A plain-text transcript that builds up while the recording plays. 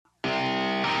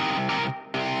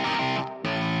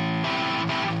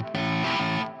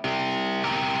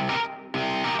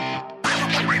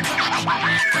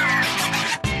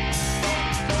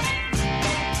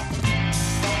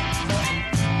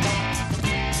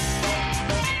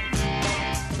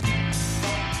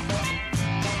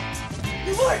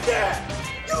like that?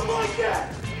 You like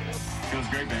that? Feels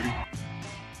great, baby.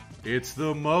 It's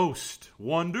the most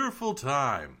wonderful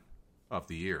time of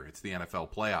the year. It's the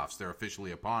NFL playoffs. They're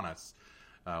officially upon us.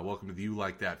 Welcome to the You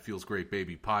Like That Feels Great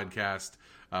Baby podcast.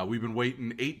 We've been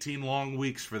waiting 18 long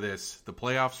weeks for this. The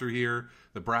playoffs are here.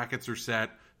 The brackets are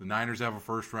set. The Niners have a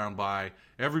first-round bye.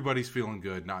 Everybody's feeling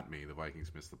good. Not me. The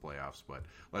Vikings missed the playoffs, but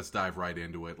let's dive right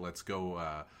into it. Let's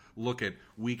go look at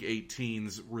Week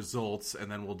 18's results, and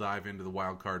then we'll dive into the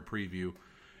wild card preview.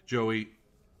 Joey,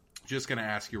 just going to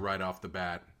ask you right off the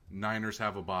bat. Niners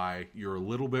have a bye. You're a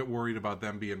little bit worried about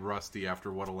them being rusty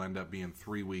after what will end up being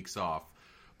 3 weeks off.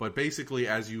 But basically,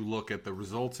 as you look at the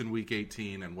results in Week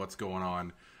 18 and what's going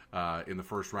on in the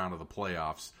first round of the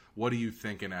playoffs, what are you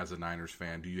thinking as a Niners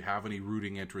fan? Do you have any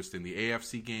rooting interest in the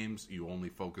AFC games? You only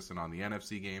focusing on the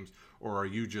NFC games? Or are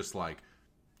you just like,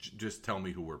 just tell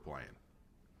me who we're playing?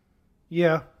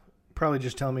 Yeah, probably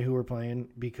just tell me who we're playing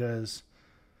because,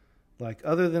 like,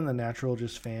 other than the natural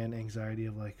just fan anxiety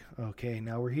of like, okay,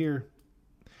 now we're here.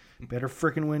 Better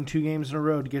freaking win 2 games in a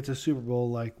row to get to the Super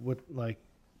Bowl. Like, what? Like,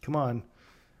 come on.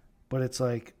 But it's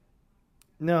like,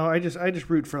 no, I just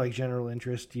root for like general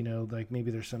interest. You know, like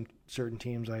maybe there's some certain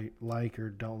teams I like or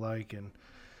don't like, and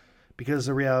because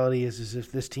the reality is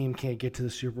if this team can't get to the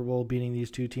Super Bowl beating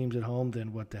these 2 teams at home,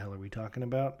 then what the hell are we talking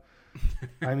about?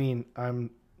 I mean, I'm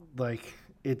like,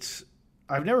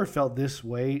 I've never felt this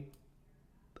way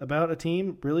about a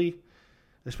team, really,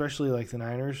 especially like the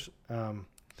Niners. I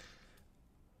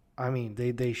mean,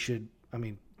 they should. I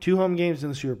mean, 2 home games in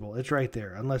the Super Bowl, it's right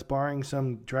there. Unless barring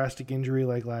some drastic injury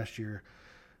like last year,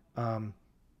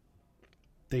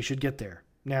 they should get there.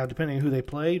 Now, depending on who they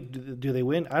play, do they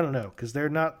win? I don't know, because they're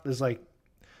not as like.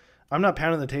 I'm not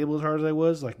pounding the table as hard as I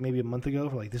was like maybe a month ago.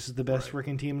 For like, this is the best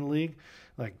freaking team in the league.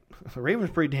 Like, the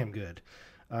Ravens pretty damn good.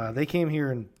 They came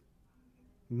here and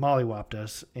mollywopped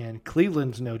us, and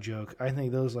Cleveland's no joke. I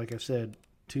think those, like I've said,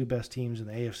 2 best teams in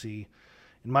the AFC,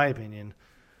 in my opinion.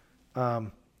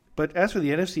 But as for the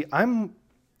NFC, I'm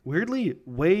weirdly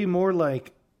way more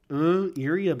like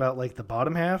eerie about like the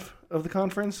bottom half of the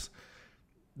conference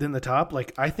than the top.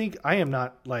 Like, I think I am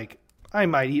not like, I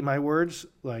might eat my words,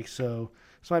 like, so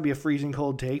this might be a freezing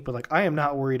cold take, but like, I am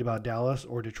not worried about Dallas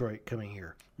or Detroit coming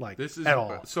here, like, this is, at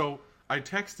all. So I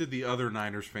texted the other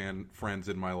Niners fan friends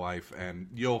in my life, and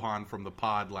Johan from the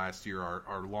pod last year,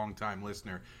 our longtime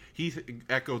listener, he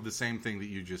echoed the same thing that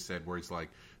you just said, where he's like,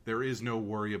 there is no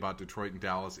worry about Detroit and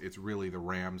Dallas. It's really the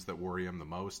Rams that worry him the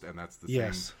most, and that's the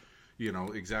same, you know,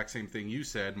 exact same thing you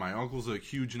said. My uncle's a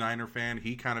huge Niner fan.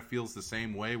 He kind of feels the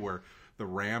same way, where the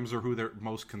Rams are who they're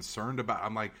most concerned about.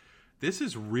 I'm like, this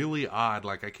is really odd.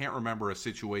 Like, I can't remember a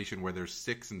situation where there's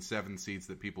 6 and 7 seeds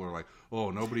that people are like,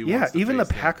 oh, nobody wants to even the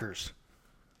face Packers. Them.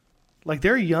 Like,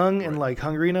 they're young and, like,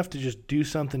 hungry enough to just do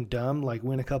something dumb, like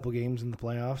win a couple games in the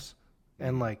playoffs.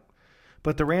 And, like,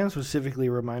 but the Rams specifically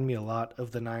remind me a lot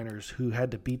of the Niners, who had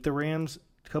to beat the Rams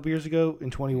a couple years ago in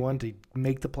 21 to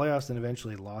make the playoffs and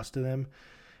eventually lost to them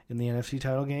in the NFC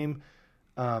title game.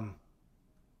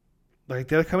 Like,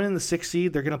 they're coming in the 6th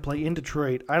seed. They're going to play in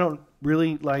Detroit. I don't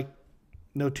really, like,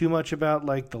 know too much about,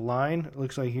 like, the line. It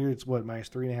looks like here it's, what, minus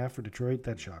 3.5 for Detroit?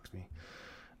 That shocks me.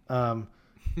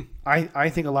 I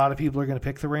think a lot of people are going to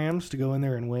pick the Rams to go in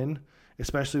there and win,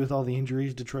 especially with all the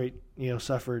injuries Detroit, you know,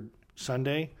 suffered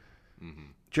Sunday.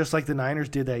 Mm-hmm. Just like the Niners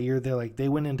did that year. They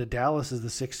went into Dallas as the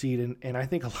 6th seed, and I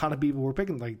think a lot of people were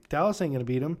picking, like, Dallas ain't going to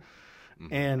beat them.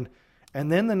 Mm-hmm.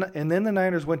 And then the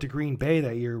Niners went to Green Bay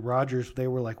that year. Rodgers, they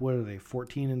were like, what are they,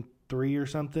 14-3 or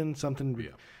something?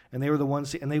 Yeah. And they were the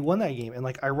ones, and they won that game. And,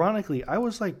 like, ironically, I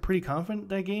was, like, pretty confident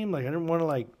that game. Like, I didn't want to,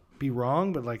 like, be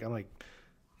wrong, but, like, I'm like,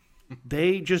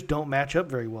 they just don't match up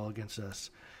very well against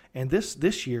us. And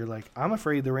this year, like, I'm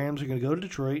afraid the Rams are going to go to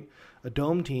Detroit, a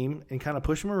dome team, and kind of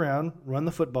push them around, run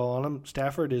the football on them.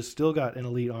 Stafford has still got an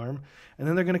elite arm. And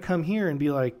then they're going to come here and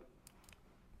be like,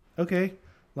 okay,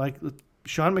 like,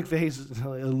 Sean McVay's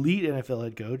an elite NFL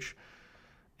head coach.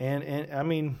 And I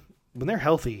mean, when they're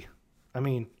healthy, I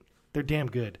mean, they're damn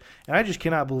good. And I just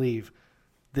cannot believe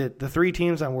that the 3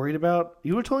 teams I'm worried about,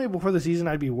 you would have told me before the season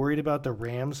I'd be worried about the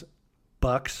Rams,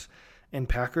 Bucks, and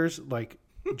Packers. Like,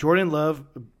 Jordan Love,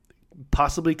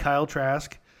 possibly Kyle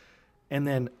Trask, and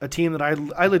then a team that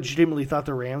I legitimately thought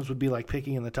the Rams would be, like,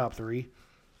 picking in the top 3.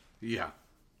 Yeah.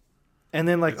 And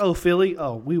then, like, Philly,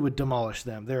 we would demolish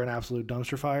them. They're an absolute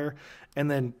dumpster fire. And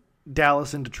then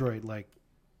Dallas and Detroit, like,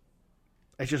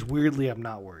 it's just weirdly I'm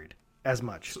not worried as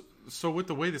much. So with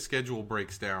the way the schedule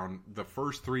breaks down, the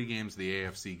first 3 games, the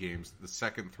AFC games, the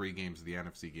second 3 games, the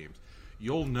NFC games,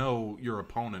 you'll know your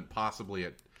opponent possibly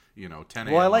at, 10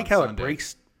 a.m. Well, I like how Sunday. It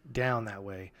breaks down that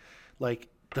way. Like,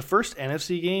 the first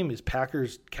NFC game is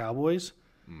Packers-Cowboys.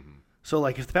 So,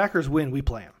 like, if the Packers win, we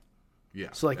play them. Yeah.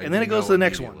 So, like, and then it goes to the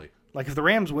next one. Like, if the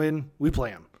Rams win, we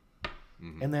play them.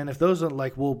 And then if those are,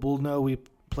 like, we'll know we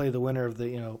play the winner of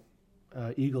the,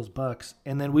 Eagles-Bucks.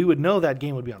 And then we would know that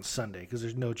game would be on Sunday because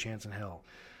there's no chance in hell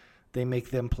they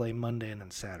make them play Monday and then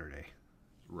Saturday.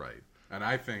 Right. And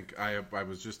I think I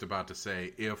was just about to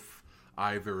say, if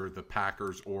either the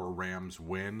Packers or Rams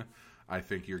win, I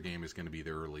think your game is going to be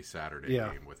the early Saturday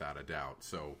game without a doubt.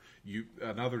 So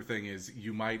another thing is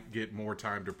you might get more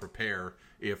time to prepare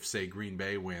if, say, Green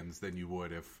Bay wins than you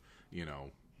would if,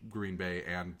 Green Bay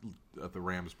and the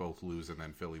Rams both lose and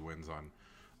then Philly wins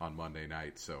on Monday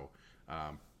night. So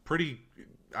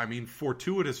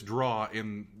fortuitous draw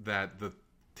in that the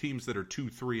teams that are 2,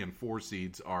 3, and 4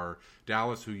 seeds are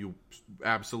Dallas, who you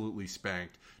absolutely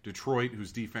spanked, Detroit,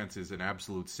 whose defense is an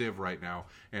absolute sieve right now,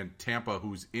 and Tampa,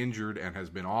 who's injured and has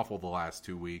been awful the last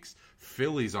 2 weeks.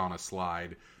 Philly's on a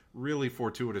slide. Really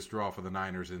fortuitous draw for the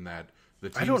Niners in that the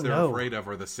teams they're afraid of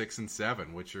are the 6 and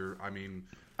 7, which are,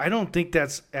 I don't think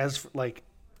that's as, like...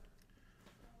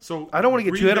 So I don't want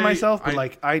to get too ahead of myself, but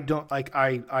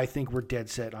I think we're dead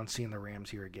set on seeing the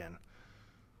Rams here again.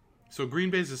 So Green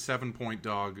Bay's a 7-point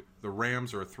dog. The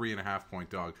Rams are a 3.5-point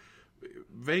dog.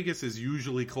 Vegas is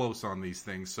usually close on these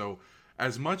things. So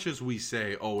as much as we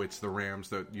say, oh, it's the Rams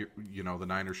that the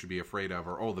Niners should be afraid of,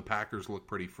 or the Packers look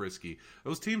pretty frisky.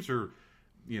 Those teams are,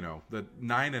 the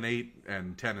 9 and 8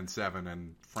 and 10 and 7,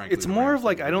 and frankly, it's more of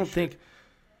like I don't think.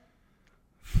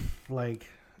 Like,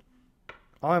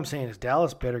 all I'm saying is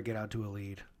Dallas better get out to a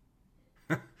lead.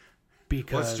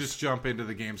 Because let's just jump into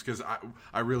the games because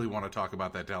I really want to talk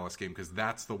about that Dallas game because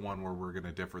that's the one where we're going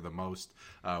to differ the most.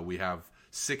 We have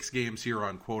 6 games here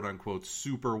on quote-unquote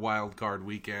super wild card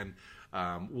weekend.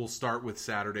 We'll start with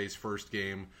Saturday's first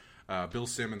game. Bill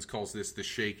Simmons calls this the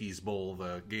Shakey's Bowl,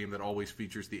 the game that always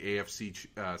features the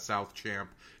AFC South champ,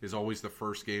 is always the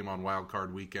first game on wild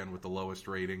card weekend with the lowest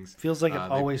ratings. Feels like it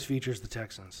always features the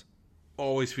Texans.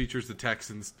 Always features the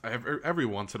Texans. Every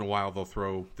once in a while they'll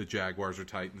throw the Jaguars or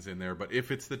Titans in there, but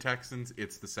if it's the Texans,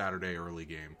 it's the Saturday early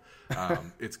game.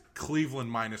 It's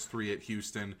Cleveland -3 at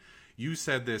Houston. You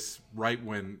said this right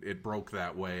when it broke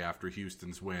that way after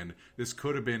Houston's win. This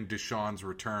could have been Deshaun's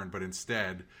return, but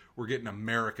instead we're getting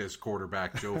America's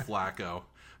quarterback, Joe Flacco,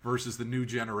 versus the new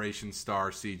generation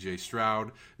star, C.J.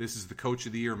 Stroud. This is the Coach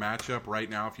of the Year matchup. Right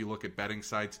now, if you look at betting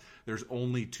sites, there's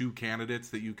only 2 candidates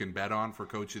that you can bet on for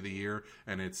Coach of the Year,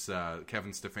 and it's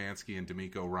Kevin Stefanski and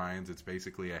DeMeco Ryans. It's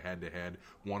basically a head-to-head.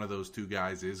 One of those 2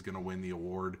 guys is going to win the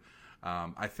award.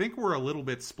 I think we're a little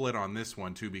bit split on this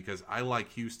one, too, because I like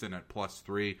Houston at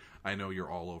 +3. I know you're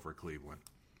all over Cleveland.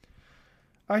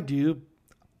 I do,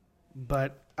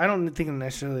 but I don't think it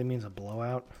necessarily means a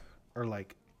blowout or,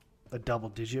 like, a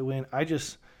double-digit win.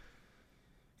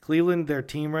 Cleveland, their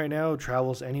team right now,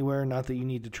 travels anywhere. Not that you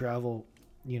need to travel,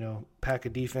 pack a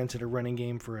defense and a running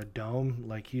game for a dome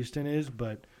like Houston is,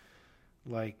 but,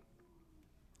 like,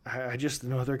 I just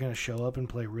know they're going to show up and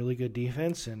play really good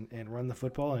defense and run the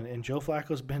football. And Joe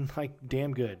Flacco's been, like,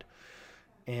 damn good.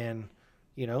 And,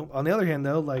 on the other hand,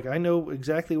 though, like, I know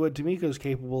exactly what DeMeco's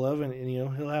capable of, and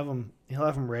he'll have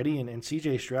him ready. And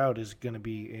C.J. Stroud is going to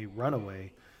be a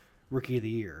runaway Rookie of the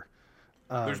Year.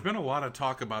 There's been a lot of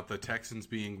talk about the Texans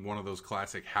being one of those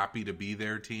classic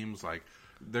happy-to-be-there teams. Like,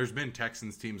 there's been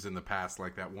Texans teams in the past,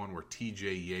 like that one where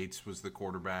T.J. Yates was the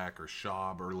quarterback, or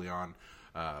Schaub early on,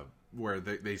 where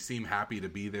they seem happy to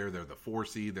be there. They're the 4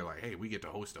 seed. They're like, hey, we get to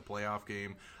host a playoff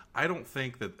game. I don't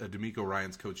think that a DeMeco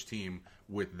Ryans coach team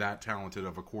with that talented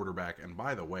of a quarterback, and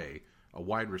by the way, a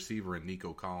wide receiver in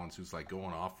Nico Collins who's like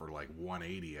going off for like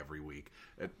 180 every week.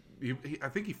 I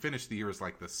think he finished the year as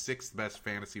like the 6th best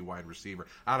fantasy wide receiver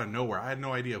out of nowhere. I had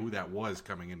no idea who that was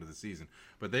coming into the season.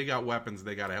 But they got weapons.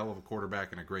 They got a hell of a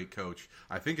quarterback and a great coach.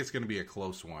 I think it's going to be a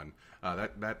close one.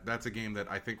 That's a game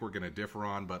that I think we're going to differ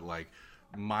on. But like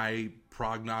my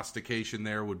prognostication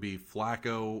there would be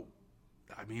Flacco.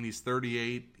 I mean, he's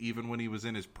 38. Even when he was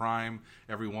in his prime,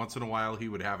 every once in a while he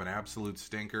would have an absolute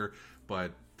stinker.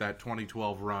 But that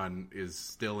 2012 run is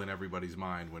still in everybody's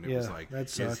mind when it was like,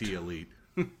 is he elite?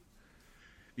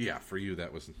 Yeah, for you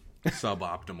that was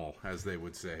suboptimal, as they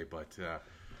would say. But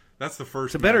that's the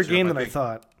first. It's a better game than I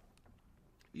thought.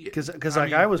 Because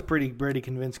I was pretty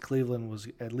convinced Cleveland was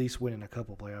at least winning a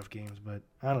couple playoff games, but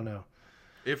I don't know.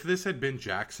 If this had been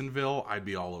Jacksonville, I'd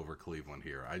be all over Cleveland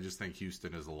here. I just think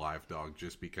Houston is a live dog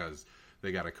just because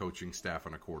they got a coaching staff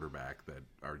and a quarterback that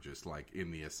are just like in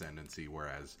the ascendancy,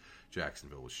 whereas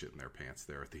Jacksonville was shitting their pants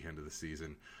there at the end of the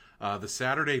season. The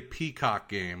Saturday Peacock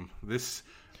game. This,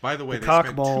 by the way, they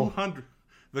spent 200.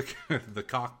 The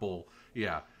Cock Bowl,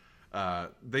 yeah.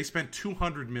 They spent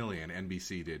 $200 million,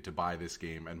 NBC did, to buy this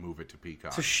game and move it to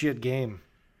Peacock. It's a shit game.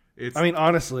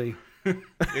 Honestly.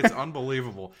 It's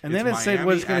unbelievable. And then it said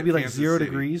it's going to be like Kansas 0 City.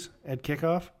 degrees at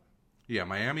kickoff. Yeah,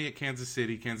 Miami at Kansas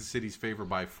City. Kansas City's favored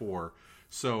by 4.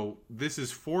 So this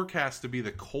is forecast to be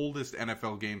the coldest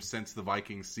NFL game since the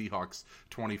Vikings-Seahawks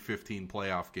 2015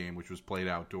 playoff game, which was played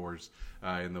outdoors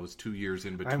in those 2 years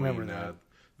in between. I remember that.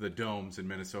 The domes in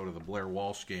Minnesota, the Blair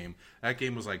Walsh game. That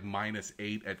game was like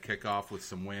 -8 at kickoff with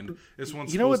some wind. This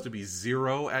one's supposed to be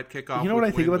 0 at kickoff. You know what I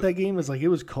think about that game is like it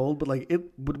was cold, but like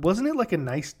wasn't it like a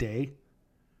nice day?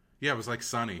 Yeah, it was like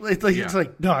sunny. It's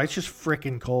like no, it's just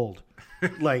freaking cold.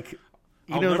 Like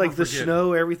like the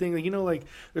snow, everything. Like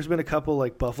there's been a couple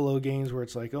like Buffalo games where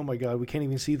it's like, oh my god, we can't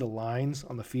even see the lines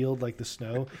on the field, like the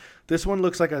snow. This one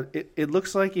looks like it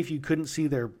looks like if you couldn't see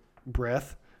their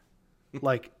breath.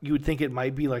 Like, you would think it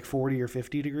might be like 40 or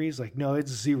 50 degrees. Like, no,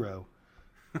 it's 0.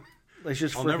 It's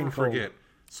just freaking cold. I'll never forget.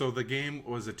 So the game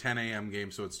was a 10 a.m. game,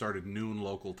 so it started noon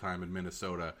local time in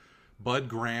Minnesota. Bud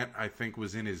Grant, I think,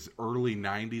 was in his early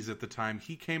 90s at the time.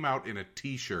 He came out in a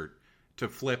T-shirt to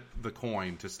flip the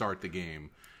coin to start the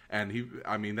game. And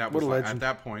that was like, at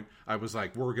that point, I was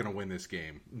like, we're going to win this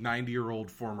game.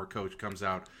 90-year-old former coach comes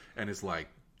out and is like,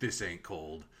 this ain't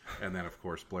cold. And then, of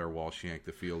course, Blair Walsh yanked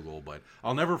the field goal. But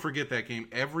I'll never forget that game.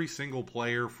 Every single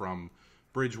player from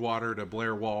Bridgewater to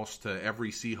Blair Walsh to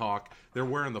every Seahawk, they're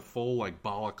wearing the full like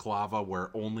balaclava where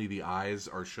only the eyes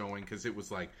are showing because it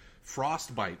was like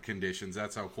frostbite conditions.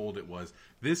 That's how cold it was.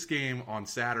 This game on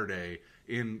Saturday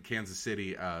in Kansas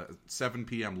City, 7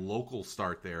 p.m. local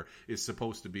start there, is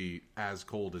supposed to be as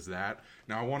cold as that.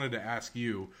 Now, I wanted to ask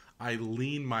you, I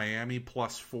lean Miami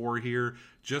 +4 here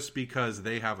just because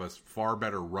they have a far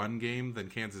better run game than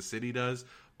Kansas City does,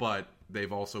 but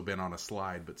they've also been on a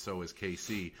slide, but so is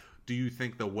KC. Do you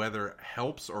think the weather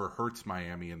helps or hurts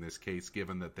Miami in this case,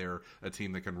 given that they're a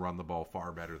team that can run the ball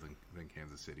far better than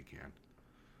Kansas City can?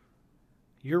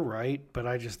 You're right, but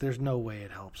there's no way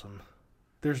it helps them.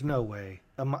 There's no way.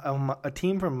 A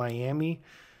team from Miami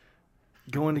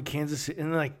going to Kansas City,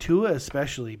 and like Tua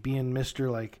especially being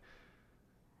Mr. like,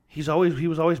 he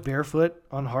was always barefoot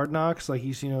on Hard Knocks, like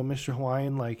he's Mr.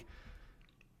 Hawaiian, like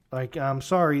I'm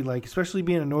sorry, like especially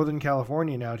being a Northern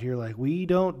Californian out here, like we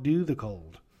don't do the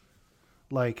cold,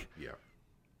 like yeah,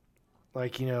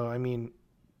 like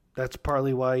that's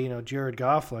partly why Jared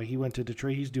Goff, like he went to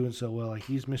Detroit, he's doing so well, like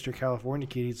he's Mr. California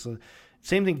kid. He's the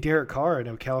same thing. Derek Carr,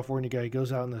 a California guy,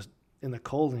 goes out in the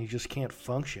cold and he just can't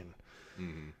function.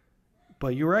 Mm-hmm.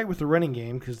 But you're right with the running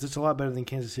game because it's a lot better than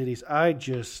Kansas City's.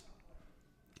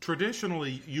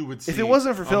 Traditionally, you would see if it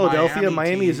wasn't for Philadelphia,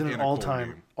 Miami is in an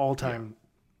all-time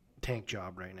tank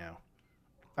job right now.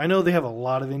 I know they have a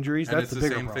lot of injuries. And that's the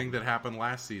bigger same problem. thing that happened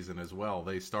last season as well.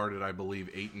 They started, I believe,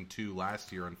 8-2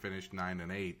 last year and finished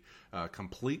 9-8.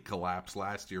 Complete collapse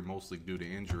last year, mostly due to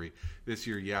injury. This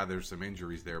year, yeah, there's some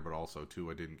injuries there, but also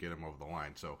Tua didn't get him over the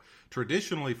line. So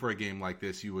traditionally, for a game like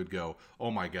this, you would go, "Oh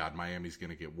my God, Miami's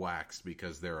going to get waxed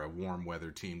because they're a warm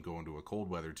weather team going to a cold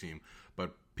weather team."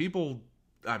 But people.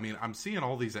 I'm seeing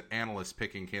all these analysts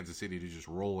picking Kansas City to just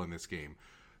roll in this game.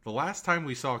 The last time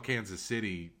we saw Kansas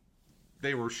City,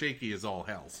 they were shaky as all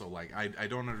hell. So, like, I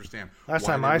don't understand. Last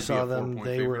time I saw them,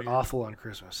 they were awful on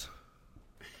Christmas.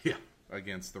 Yeah,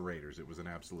 against the Raiders. It was an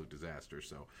absolute disaster.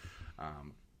 So,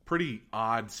 pretty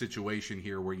odd situation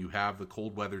here where you have the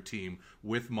cold weather team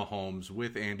with Mahomes,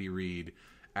 with Andy Reid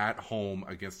at home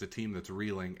against a team that's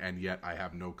reeling, and yet I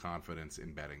have no confidence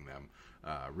in betting them.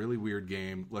 Really weird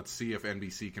game. Let's see if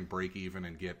NBC can break even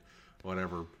and get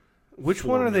whatever. Which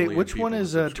one are they? Which one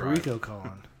is Tirico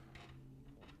calling?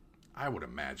 I would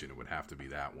imagine it would have to be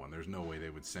that one. There's no way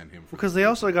they would send him. Because they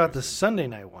also got the Sunday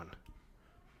night one.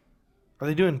 Are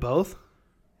they doing both?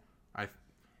 I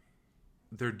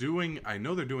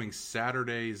know they're doing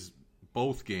Saturdays,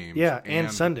 both games. Yeah,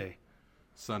 and Sunday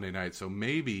night. So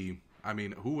maybe.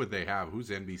 Who would they have? Who's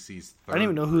NBC's third? I don't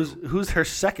even know who's their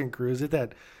second crew. Is it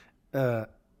that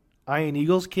Iron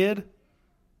Eagles kid?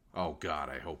 Oh God,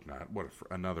 I hope not. What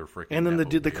another freaking. And then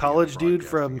the college dude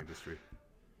from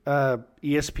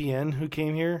ESPN who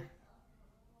came here.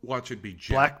 Watch it be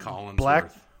Jack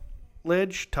Collinsworth.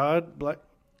 Blackledge, Todd Black.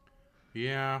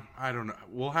 Yeah, I don't know.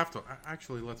 We'll have to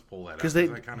actually let's pull that up because I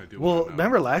kind of do. Well,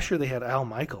 remember last year they had Al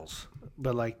Michaels,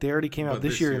 but like they already came out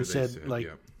this year and said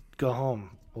go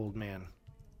home, old man.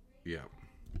 Yeah.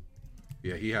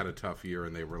 Yeah, he had a tough year,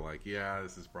 and they were like, yeah,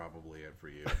 this is probably it for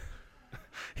you.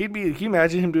 Can you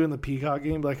imagine him doing the Peacock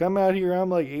game? Like, I'm out here,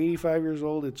 I'm like 85 years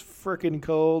old, it's freaking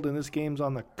cold, and this game's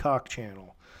on the Cock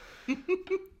channel.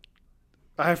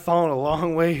 I've fallen a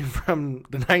long way from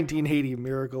the 1980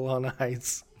 Miracle on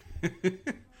Ice.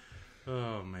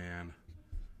 Oh, man.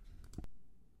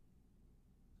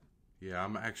 Yeah,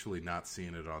 I'm actually not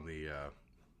seeing it on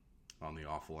the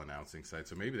awful announcing site.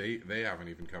 So maybe they haven't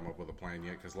even come up with a plan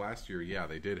yet. Because last year, yeah,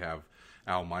 they did have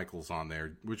Al Michaels on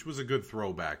there, which was a good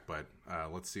throwback. But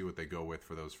let's see what they go with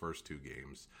for those first two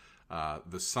games.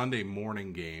 The Sunday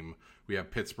morning game, we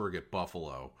have Pittsburgh at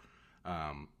Buffalo.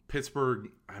 Pittsburgh,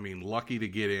 I mean, lucky to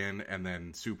get in, and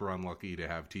then super unlucky to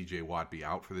have T.J. Watt be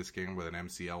out for this game with an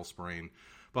MCL sprain.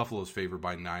 Buffalo's favored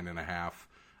by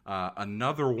 9.5.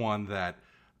 Another one that,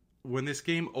 when this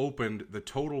game opened, the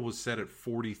total was set at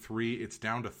 43. It's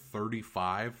down to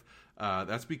 35.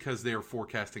 That's because they are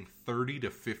forecasting 30 to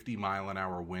 50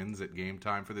 mile-an-hour winds at game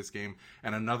time for this game,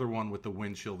 and another one with the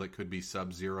wind chill that could be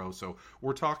sub-zero. So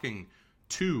we're talking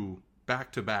two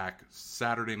back-to-back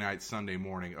Saturday night, Sunday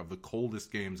morning of the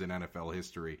coldest games in NFL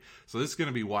history. So this is going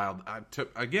to be wild.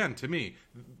 To me,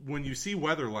 when you see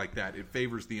weather like that, it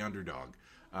favors the underdog.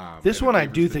 This one I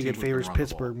do think it favors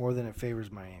Pittsburgh more than it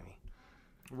favors Miami.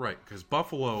 Right, because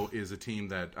Buffalo is a team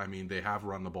that, I mean, they have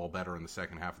run the ball better in the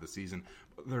second half of the season.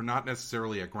 They're not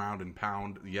necessarily a ground and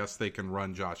pound. Yes, they can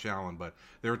run Josh Allen, but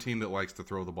they're a team that likes to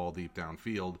throw the ball deep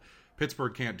downfield.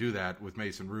 Pittsburgh can't do that with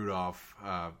Mason Rudolph.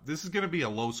 This is going to be a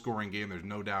low-scoring game. There's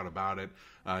no doubt about it.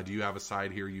 Do you have a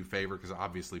side here you favor? Because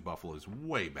obviously Buffalo is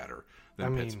way better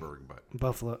than Pittsburgh. But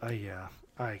Buffalo, yeah.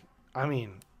 I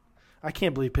mean, I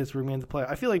can't believe Pittsburgh made the play.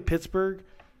 I feel like Pittsburgh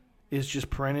is just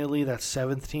perennially that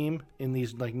seventh team in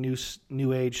these like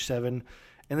new age seven,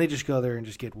 and they just go there and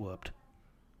just get whooped.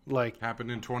 Like happened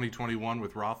in 2021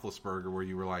 with Roethlisberger, where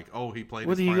you were like, "Oh, he played."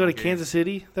 What did you go to game. Kansas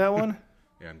City? That one?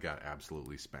 Yeah, and got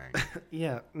absolutely spanked.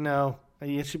 Yeah, no,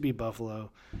 it should be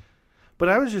Buffalo.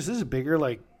 But this is a bigger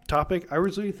like topic. I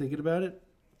was really thinking about it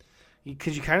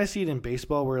because you kind of see it in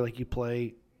baseball where like you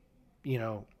play,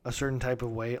 a certain type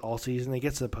of way all season. They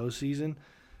get to the postseason.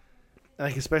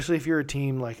 Like, especially if you're a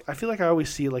team, like, I feel like I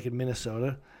always see it, like, in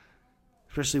Minnesota,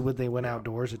 especially when they went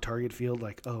outdoors at Target Field,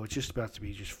 like, oh, it's just about to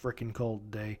be just freaking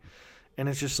cold today. And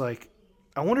it's just like,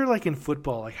 I wonder, like, in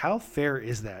football, like, how fair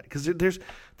is that? Because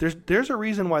there's a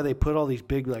reason why they put all these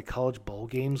big, like, college bowl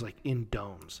games, like, in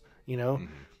domes, Mm-hmm.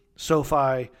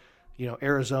 SoFi,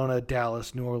 Arizona,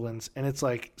 Dallas, New Orleans. And it's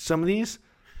like, some of these,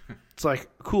 it's like,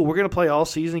 cool, we're going to play all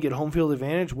season, get home field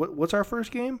advantage. What's our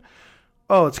first game?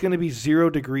 Oh, it's going to be 0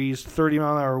 degrees,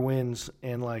 30-mile-an-hour winds,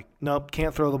 and, like, nope,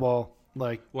 can't throw the ball.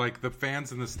 Like the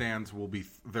fans in the stands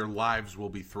their lives will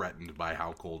be threatened by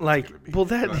how cold it's going to be.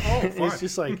 Well, it's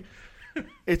just like,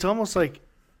 it's almost like,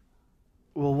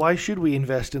 well, why should we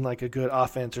invest in, like, a good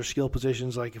offense or skill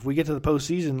positions? Like, if we get to the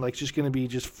postseason, like, it's just going to be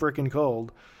just freaking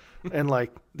cold. And,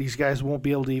 like, these guys won't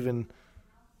be able to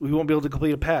we won't be able to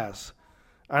complete a pass.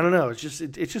 I don't know. It's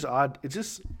just odd. It's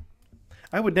just...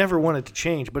 I would never want it to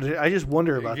change, but I just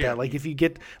wonder about that. Like, if you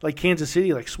get, like, Kansas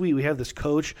City, like, sweet, we have this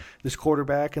coach, this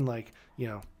quarterback, and, like,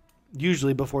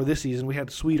 usually before this season we had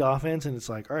a sweet offense, and it's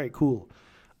like, all right, cool.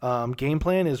 Game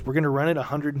plan is we're going to run it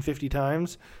 150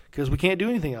 times because we can't do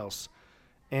anything else.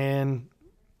 And,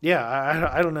 yeah,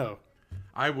 I don't know.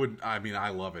 I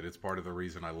love it. It's part of the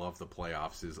reason I love the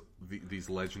playoffs is these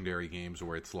legendary games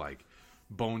where it's, like,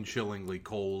 bone-chillingly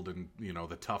cold and,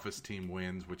 the toughest team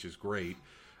wins, which is great.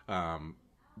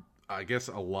 I guess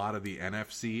a lot of the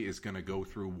NFC is going to go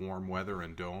through warm weather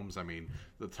and domes. I mean,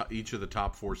 each of the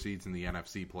top 4 seeds in the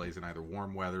NFC plays in either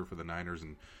warm weather for the Niners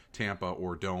and Tampa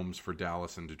or domes for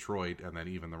Dallas and Detroit, and then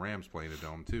even the Rams play in a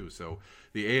dome too. So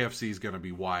the AFC is going to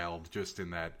be wild just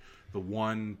in that the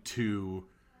 1, 2,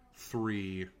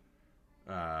 3,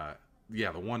 the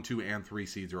 1, 2, and 3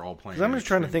 seeds are all playing. I'm just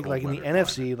trying to think, like, in the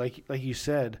NFC, like you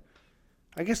said,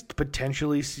 I guess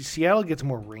potentially Seattle gets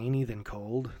more rainy than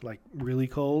cold, like really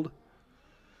cold.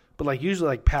 But like usually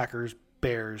like Packers,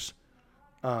 Bears,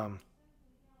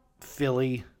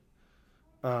 Philly,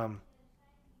 the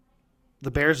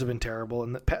Bears have been terrible,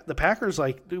 and the Packers,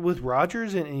 like with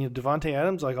Rodgers and Devontae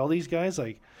Adams, like all these guys,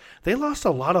 like they lost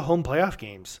a lot of home playoff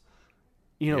games,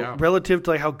 relative to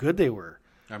like how good they were.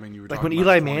 I mean, you were like when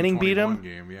Eli Manning beat them,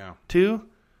 too,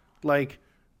 like.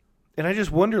 And I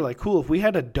just wonder, like, cool, if we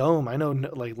had a dome, I know,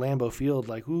 like, Lambeau Field,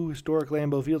 like, historic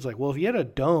Lambeau Field's like, well, if you had a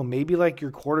dome, maybe, like,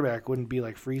 your quarterback wouldn't be,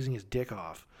 like, freezing his dick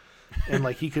off. And,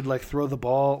 like, he could, like, throw the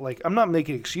ball. Like, I'm not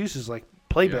making excuses, like,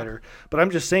 play better. But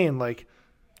I'm just saying, like,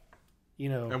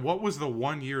 And what was the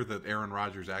one year that Aaron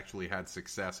Rodgers actually had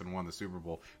success and won the Super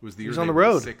Bowl? It was the year on the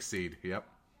road. The 6th seed. Yep.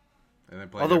 And then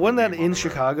although one that in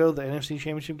Chicago, the NFC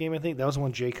Championship game, I think, that was the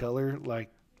one Jay Cutler, like,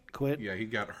 quit. Yeah, he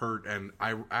got hurt, and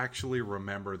I actually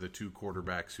remember the 2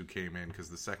 quarterbacks who came in because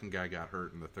the second guy got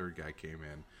hurt and the third guy came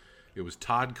in. It was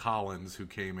Todd Collins who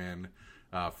came in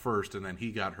first, and then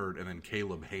he got hurt, and then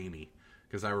Caleb Haney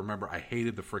because I remember I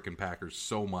hated the frickin' Packers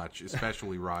so much,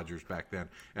 especially Rodgers back then,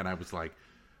 and I was like,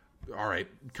 all right,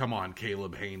 come on,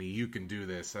 Caleb Haney, you can do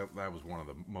this. That was one of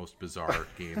the most bizarre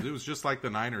games. It was just like the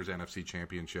Niners NFC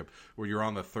Championship, where you're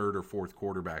on the third or fourth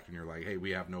quarterback, and you're like, hey,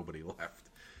 we have nobody left.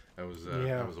 That was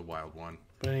a wild one.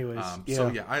 But anyways, So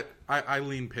yeah, I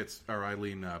lean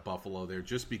Buffalo there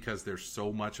just because they're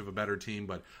so much of a better team.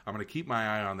 But I'm going to keep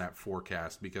my eye on that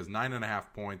forecast because 9.5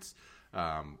 points.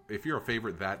 If you're a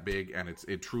favorite that big, and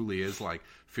it truly is like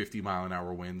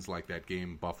 50-mile-an-hour winds, like that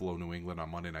game Buffalo New England on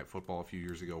Monday Night Football a few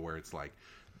years ago, where it's like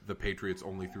the Patriots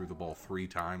only threw the ball 3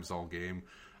 times all game.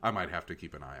 I might have to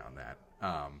keep an eye on that.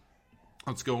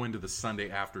 Let's go into the Sunday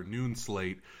afternoon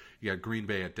slate. You got Green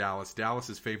Bay at Dallas. Dallas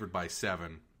is favored by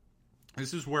 7.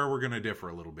 This is where we're going to differ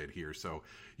a little bit here. So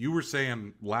you were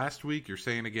saying last week, you're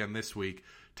saying again this week,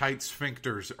 tight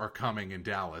sphincters are coming in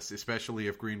Dallas, especially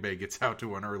if Green Bay gets out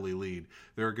to an early lead.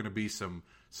 There are going to be some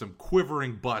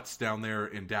quivering butts down there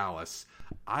in Dallas.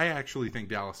 I actually think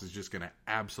Dallas is just going to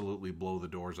absolutely blow the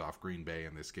doors off Green Bay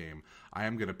in this game. I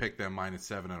am going to pick them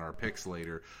 -7 in our picks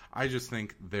later. I just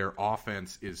think their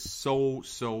offense is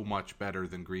so much better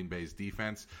than Green Bay's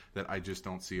defense that I just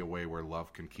don't see a way where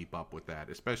Love can keep up with that,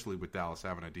 especially with Dallas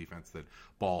having a defense that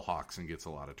ball hawks and gets a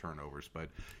lot of turnovers. But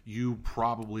you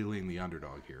probably lean the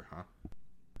underdog here, huh?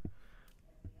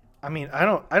 I mean, I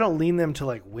don't lean them to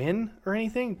like win or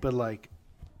anything, but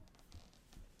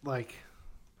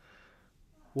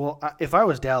if I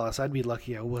was Dallas, I'd be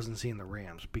lucky I wasn't seeing the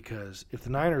Rams, because if the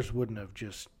Niners wouldn't have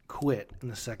just quit in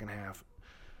the second half,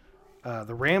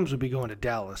 the Rams would be going to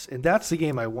Dallas, and that's the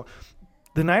game I want.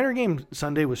 The Niner game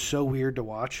Sunday was so weird to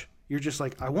watch. You're just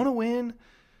like, I want to win,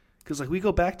 because like we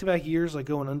go back-to-back years like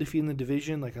going undefeated in the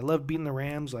division. Like I love beating the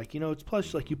Rams. Like, it's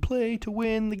plus like you play to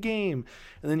win the game,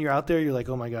 and then you're out there, you're like,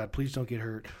 oh my God, please don't get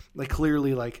hurt. Like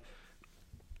clearly, like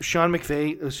Sean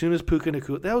McVay, as soon as Puka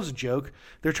Nacua, that was a joke.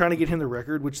 They're trying to get him the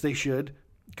record, which they should.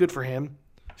 Good for him.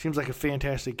 Seems like a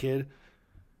fantastic kid.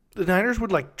 The Niners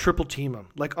would like triple team him,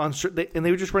 like and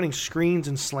they were just running screens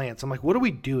and slants. I'm like, what are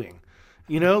we doing?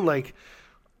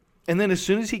 And then as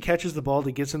soon as he catches the ball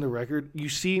that gets in the record, you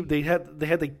see they had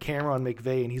the camera on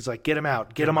McVay, and he's like, get him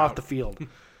out, get him off the field.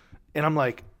 And I'm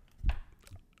like,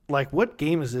 what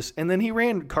game is this? And then he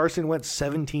ran Carson Wentz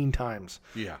 17 times.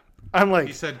 Yeah. I'm like,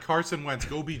 he said, Carson Wentz,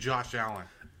 go be Josh Allen.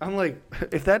 I'm like,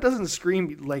 if that doesn't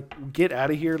scream, like, get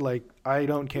out of here, like, I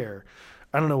don't care.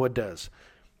 I don't know what does.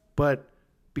 But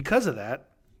because of that,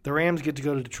 the Rams get to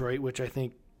go to Detroit, which I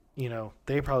think,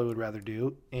 they probably would rather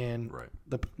do, and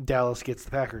the Dallas gets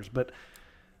the Packers. But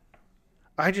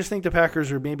I just think the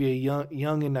Packers are maybe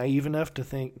young and naive enough to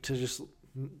think, to just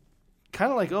kind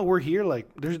of like, oh, we're here. Like,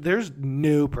 there's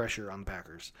no pressure on the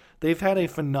Packers. They've had a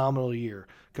phenomenal year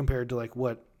compared to, like,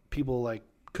 what people like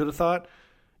could have thought,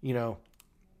 and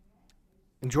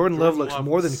Jordan Love looks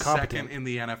more than competent. Second in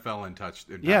the NFL in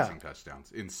passing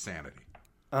touchdowns. Insanity.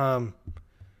 But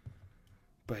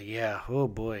yeah, oh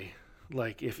boy,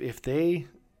 like if they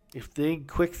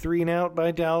quick 3 and out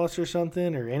by Dallas or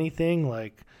something or anything,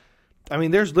 like, I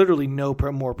mean, there's literally no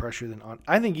more pressure than on.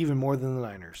 I think even more than the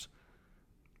Niners,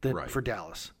 for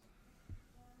Dallas.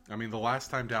 I mean, the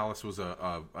last time Dallas was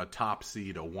a top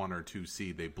seed, a 1 or 2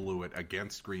 seed, they blew it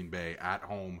against Green Bay at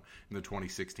home in the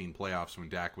 2016 playoffs when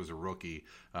Dak was a rookie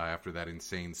after that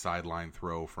insane sideline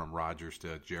throw from Rodgers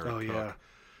to Jared Cook. Yeah.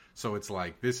 So it's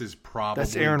like, this is probably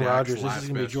that's Aaron Dak's Rodgers. This is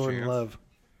going to be Jordan Love.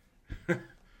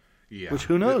 Yeah. Which,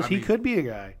 who knows? He could be a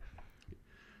guy.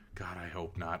 God, I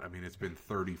hope not. I mean, it's been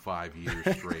 35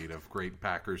 years straight of great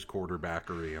Packers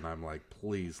quarterbackery, and I'm like,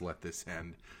 please let this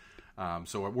end.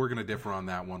 So we're going to differ on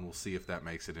that one. We'll see if that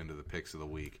makes it into the picks of the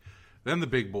week. Then the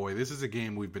big boy. This is a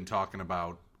game we've been talking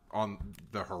about on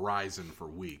the horizon for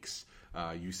weeks.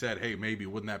 You said, hey, maybe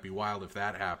wouldn't that be wild if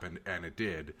that happened? And it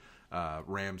did.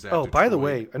 Rams at Detroit. By the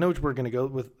way, I know we're going to go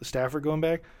with Stafford going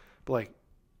back, but like,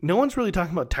 no one's really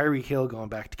talking about Tyreek Hill going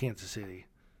back to Kansas City.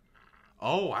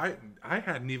 Oh, I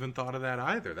hadn't even thought of that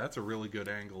either. That's a really good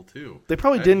angle, too. They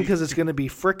probably didn't because it's going to be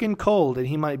frickin' cold and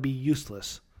he might be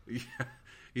useless. Yeah.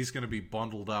 He's going to be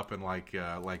bundled up in like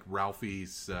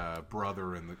Ralphie's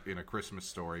brother in a Christmas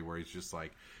Story, where he's just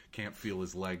like can't feel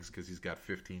his legs because he's got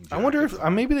 15 jackets. I wonder if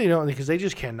maybe they don't, because they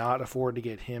just cannot afford to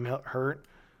get him hurt.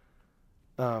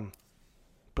 But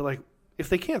like, if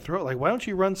they can't throw it, like, why don't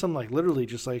you run some like literally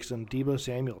just like some Deebo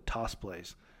Samuel toss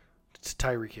plays? It's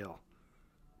Tyreek Hill.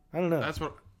 I don't know. That's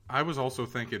what I was also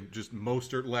thinking. Just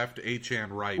Mostert left,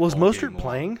 Achane right. Was Mostert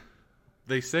playing?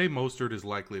 They say Mostert is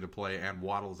likely to play, and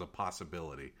Waddle's a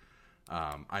possibility.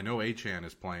 I know Achane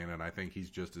is playing, and I think he's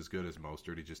just as good as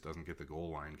Mostert. He just doesn't get the goal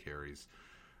line carries.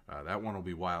 That one will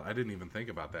be wild. I didn't even think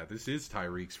about that. This is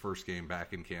Tyreek's first game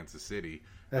back in Kansas City.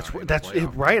 That's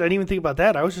right. I didn't even think about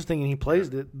that. I was just thinking he plays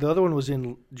it. The other one was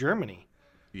in Germany.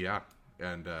 Yeah,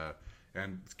 and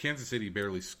Kansas City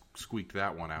barely squeaked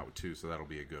that one out too, so that'll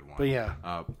be a good one. But yeah,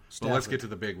 but let's get to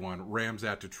the big one. Rams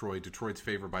at Detroit. Detroit's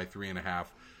favored by 3.5.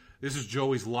 This is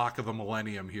Joey's lock of the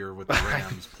millennium here with the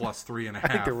Rams plus 3.5. I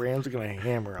think the Rams are going to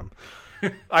hammer them.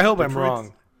 I hope I'm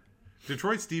wrong.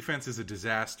 Detroit's defense is a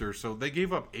disaster, so they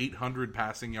gave up 800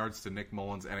 passing yards to Nick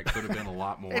Mullins, and it could have been a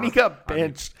lot more. And he got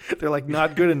benched. They're like,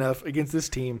 not good enough against this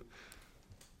team.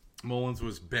 Mullins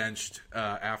was benched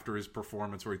after his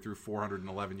performance where he threw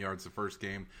 411 yards the first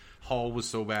game. Hall was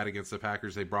so bad against the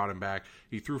Packers, they brought him back.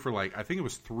 He threw for I think it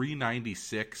was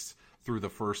 396 through the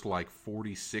first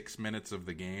 46 minutes of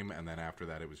the game, and then after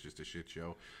that it was just a shit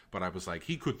show. But I was like,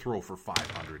 he could throw for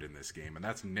 500 in this game, and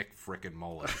that's Nick frickin'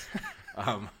 Mullins.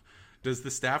 Does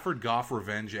the Stafford Goff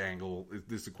revenge angle,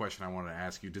 this is a question I wanted to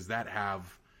ask you, does that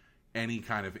have any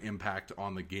kind of impact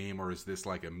on the game, or is this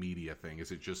like a media thing?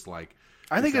 Is it just I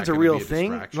think it's a real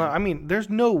thing. No, I mean, there's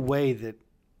no way that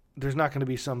there's not going to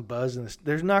be some buzz in this.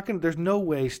 There's no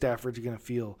way Stafford's going to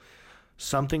feel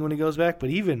something when he goes back,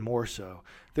 but even more so,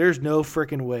 there's no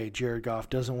freaking way Jared Goff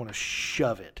doesn't want to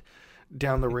shove it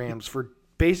down the Rams for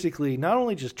basically not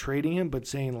only just trading him, but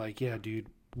saying yeah, dude,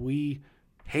 we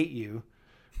hate you.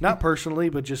 Not personally,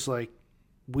 but just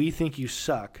we think you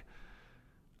suck.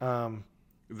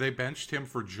 They benched him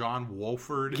for John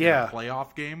Wolford in a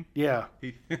playoff game? Yeah.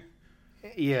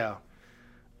 Yeah.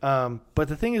 But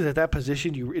the thing is, at that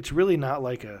position, it's really not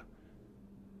like a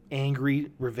angry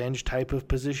revenge type of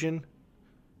position.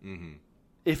 Mm-hmm.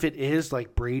 If it is,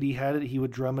 like Brady had it, he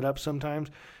would drum it up sometimes.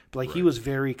 But he was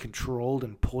very controlled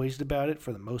and poised about it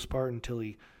for the most part until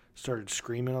he started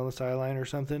screaming on the sideline or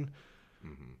something.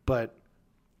 Mm-hmm. But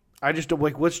I just don't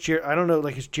what's Jared. I don't know.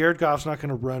 Is Jared Goff's not going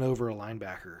to run over a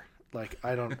linebacker?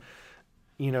 I don't,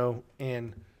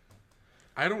 and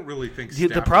I don't really think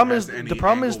the problem is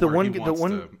the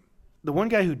one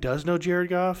guy who does know Jared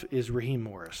Goff is Raheem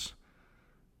Morris,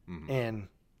 and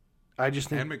I just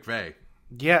think and McVay.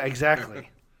 Yeah, exactly.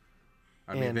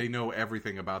 I mean, they know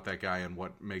everything about that guy and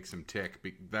what makes him tick.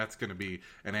 That's going to be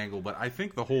an angle, but I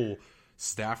think the whole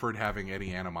Stafford having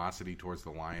any animosity towards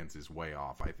the Lions is way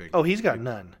off. I think. Oh, he's got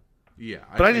none. Yeah,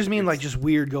 but I just mean just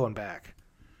weird going back.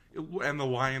 And the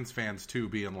Lions fans too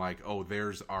being like, oh,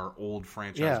 there's our old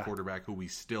franchise quarterback who we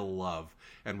still love,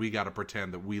 and we got to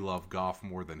pretend that we love Goff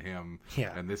more than him.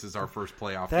 Yeah, and this is our first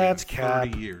playoff game in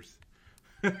 30 years.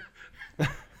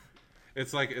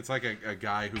 It's like a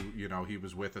guy who he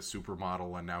was with a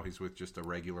supermodel and now he's with just a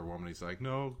regular woman. He's like,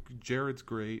 no, Jared's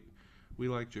great. We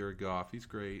like Jared Goff. He's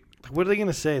great. What are they going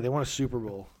to say? They want a Super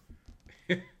Bowl.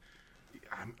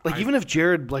 Even if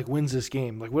Jared wins this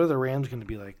game, what are the Rams going to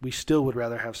be like? We still would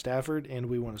rather have Stafford, and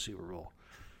we want a Super Bowl.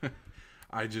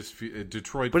 I just feel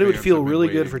Detroit. But it would feel really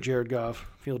good for Jared Goff.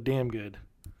 Feel damn good.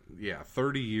 Yeah,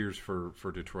 30 years for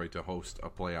Detroit to host a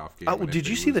playoff game. Oh, did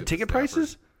you see the ticket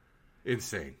prices?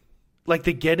 Insane.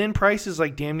 The get-in price is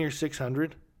damn near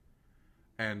 $600.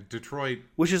 And Detroit,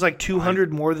 which is $200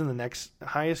 more than the next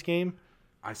highest game.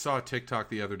 I saw a TikTok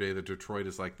the other day that Detroit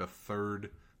is the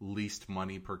third least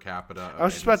money per capita. I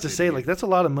was just about to say, that's a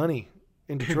lot of money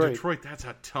in Detroit. In Detroit, that's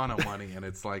a ton of money, and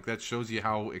it's that shows you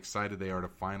how excited they are to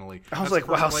finally. I was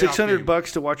wow,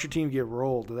 $600 to watch your team get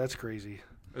rolled. That's crazy.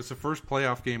 It's the first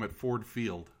playoff game at Ford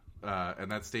Field,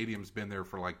 and that stadium's been there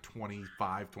for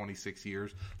 25, 26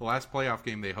 years. The last playoff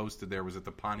game they hosted there was at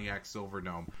the Pontiac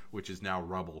Silverdome, which is now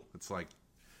rubble. It's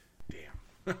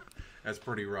damn, that's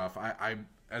pretty rough. I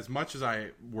as much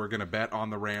as we're going to bet on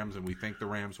the Rams and we think the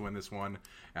Rams win this one,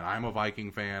 and I'm a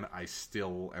Viking fan, I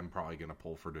still am probably going to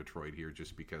pull for Detroit here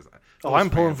just because. I'm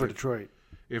pulling for Detroit.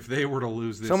 If they were to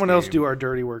lose this someone game, else do our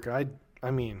dirty work.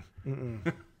 I mean,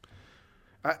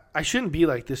 I shouldn't be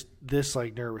this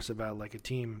nervous about a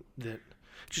team that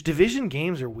just division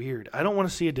games are weird. I don't want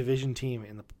to see a division team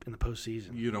in the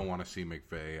postseason. You don't want to see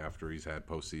McVay after he's had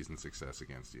postseason success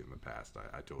against you in the past.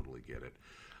 I totally get it.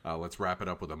 Let's wrap it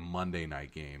up with a Monday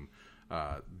night game.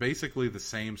 Basically the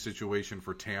same situation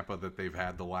for Tampa that they've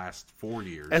had the last 4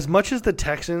 years. As much as the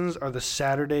Texans are the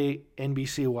Saturday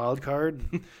NBC wild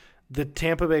card, the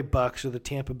Tampa Bay Bucks are the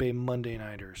Tampa Bay Monday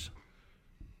Nighters.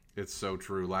 It's so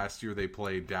true. Last year they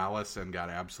played Dallas and got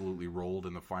absolutely rolled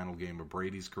in the final game of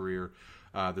Brady's career.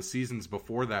 The seasons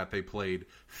before that, they played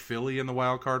Philly in the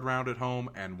wild card round at home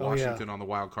and Washington on the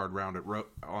wild card round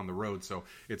on the road. So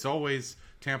it's always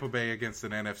Tampa Bay against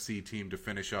an NFC team to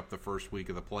finish up the first week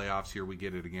of the playoffs. Here we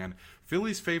get it again.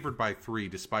 Philly's favored by 3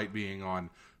 despite being on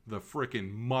the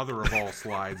frickin' mother of all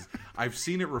slides. I've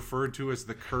seen it referred to as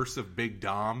the curse of Big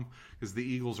Dom, because the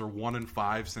Eagles are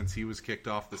 1-5 since he was kicked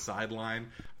off the sideline.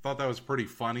 I thought that was pretty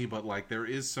funny, but like there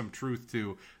is some truth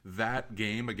to that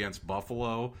game against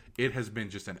Buffalo. It has been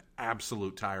just an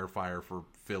absolute tire fire for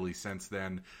Philly since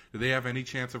then. Do they have any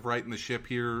chance of righting the ship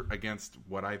here against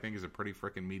what I think is a pretty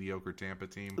frickin' mediocre Tampa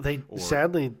team?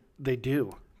 Sadly, they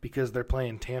do, because they're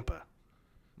playing Tampa.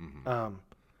 Mm-hmm.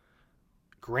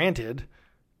 Granted,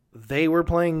 they were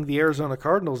playing the Arizona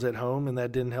Cardinals at home, and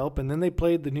that didn't help. And then they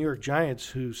played the New York Giants,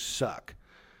 who suck.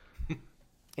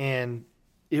 And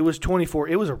it was 24.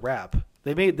 It was a wrap.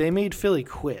 They made Philly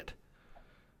quit.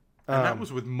 And that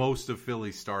was with most of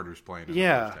Philly's starters playing in the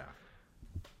first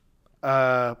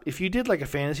half. If you did like a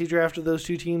fantasy draft of those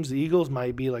two teams, the Eagles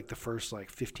might be like the first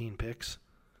 15 picks.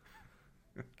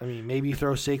 I mean, maybe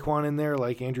throw Saquon in there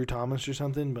like Andrew Thomas or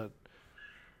something, but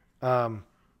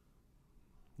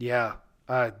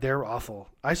they're awful.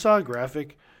 I saw a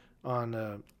graphic on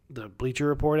the Bleacher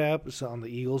Report app, it's on the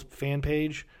Eagles fan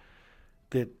page,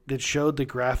 that showed the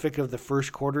graphic of the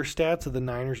first quarter stats of the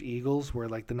Niners-Eagles, where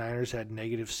the Niners had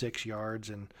 -6 yards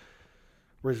and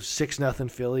were 6-0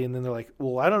 Philly, and then they're like,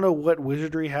 well, I don't know what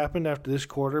wizardry happened after this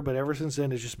quarter, but ever since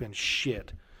then it's just been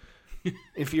shit.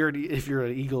 If you're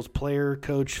an Eagles player,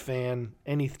 coach, fan,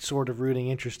 any sort of rooting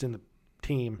interest in the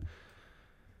team.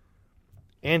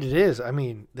 And it is. I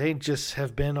mean, they just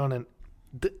have been on an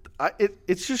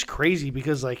it's just crazy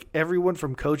because everyone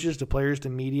from coaches to players to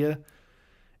media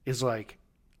is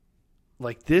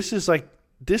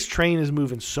this train is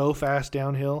moving so fast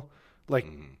downhill.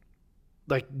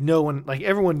 No one,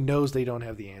 everyone knows they don't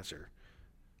have the answer,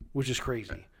 which is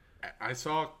crazy. I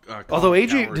saw. Although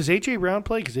does AJ Brown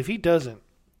play? Because if he doesn't,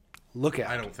 look out.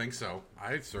 I don't think so.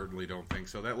 I certainly don't think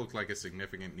so. That looked like a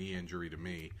significant knee injury to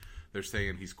me. They're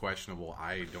saying he's questionable.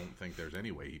 I don't think there's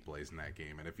any way he plays in that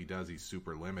game, and if he does, he's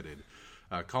super limited.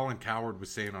 Colin Cowherd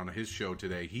was saying on his show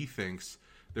today he thinks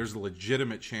there's a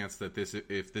legitimate chance that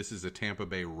if this is a Tampa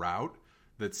Bay route,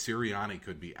 that Sirianni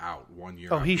could be out 1 year.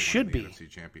 Oh, he should be. NFC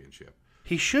Championship.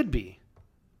 He should be.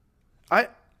 I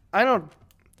don't.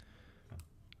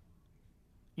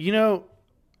 You know,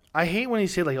 I hate when he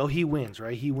say he wins,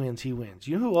 right? He wins.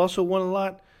 You know who also won a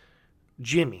lot?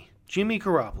 Jimmy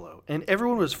Garoppolo. And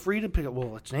everyone was free to pick up,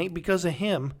 well, it ain't because of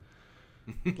him.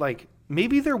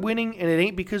 Maybe they're winning and it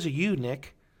ain't because of you,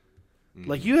 Nick.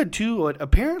 Mm-hmm. You had two what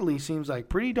apparently seems like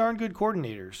pretty darn good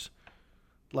coordinators.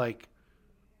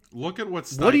 Look at what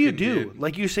do you do?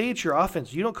 Did. You say it's your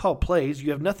offense. You don't call plays.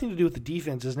 You have nothing to do with the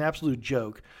defense. It's an absolute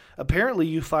joke. Apparently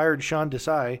you fired Sean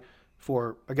Desai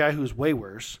for a guy who's way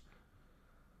worse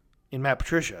in Matt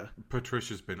Patricia.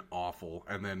 Patricia's been awful.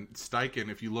 And then Steichen,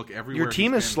 if you look everywhere. Your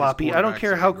team is sloppy. I don't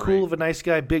care how cool of a nice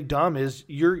guy Big Dom is.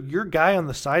 Your guy on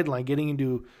the sideline getting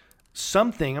into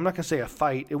something, I'm not going to say a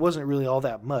fight. It wasn't really all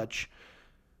that much.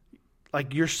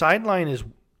 Your sideline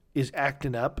is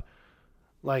acting up.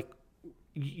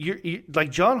 You're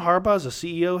John Harbaugh's a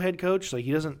CEO head coach.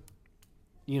 He doesn't,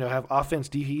 have offense.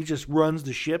 He just runs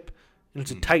the ship, and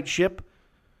it's a tight ship.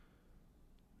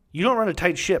 You don't run a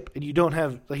tight ship, and you don't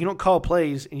have you don't call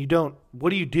plays, and you don't. What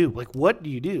do you do? What do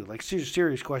you do?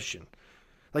 Serious question.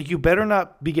 You better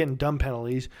not be getting dumb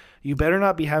penalties. You better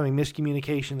not be having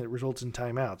miscommunication that results in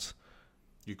timeouts.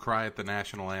 You cry at the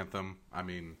national anthem. I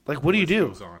mean, what do you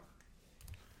do?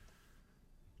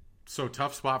 So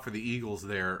tough spot for the Eagles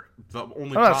there. The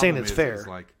only I'm not saying it's fair. Is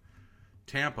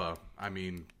Tampa, I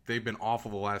mean, they've been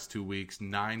awful the last 2 weeks.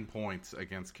 9 points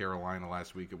against Carolina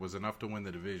last week. It was enough to win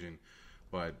the division.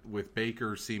 But with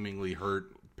Baker seemingly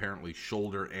hurt, apparently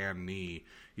shoulder and knee,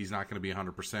 he's not going to be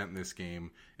 100% in this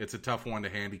game. It's a tough one to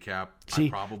handicap. See, I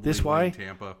probably this why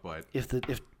Tampa, but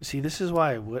this is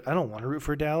why I don't want to root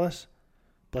for Dallas.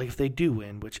 But if they do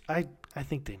win, which I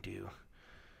think they do,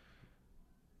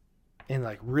 and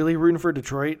really rooting for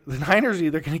Detroit, the Niners are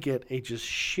either going to get a just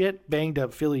shit banged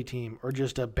up Philly team or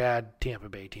just a bad Tampa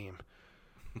Bay team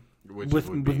with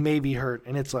maybe hurt,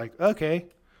 and it's okay,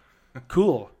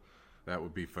 cool. That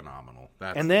would be phenomenal.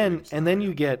 And then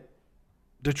you get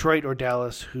Detroit or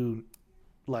Dallas, who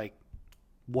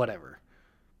whatever.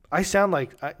 I sound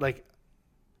like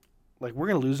we're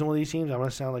gonna lose to one of these teams. I'm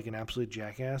gonna sound like an absolute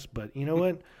jackass, but you know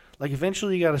what?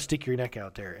 Eventually you got to stick your neck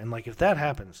out there, and if that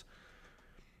happens.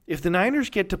 If the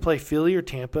Niners get to play Philly or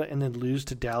Tampa and then lose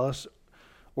to Dallas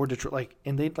or Detroit,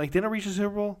 and they don't reach the Super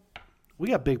Bowl, we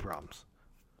got big problems.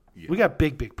 Yeah. We got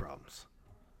big problems.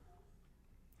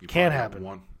 Can't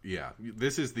happen.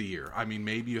 This is the year. I mean,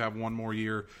 maybe you have one more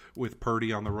year with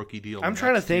Purdy on the rookie deal. I'm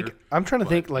trying to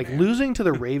think. Losing to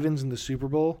the Ravens in the Super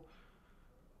Bowl,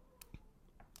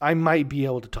 I might be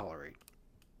able to tolerate.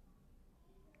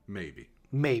 Maybe.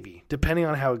 Maybe, depending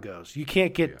on how it goes. You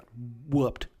can't get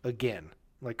whooped again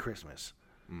like Christmas.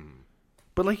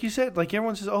 But like you said, like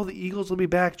everyone says, oh, the Eagles will be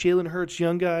back. Jalen Hurts,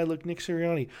 young guy, look, Nick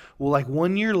Sirianni. Well, like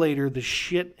 1 year later, the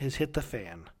shit has hit the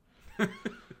fan.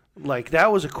 Like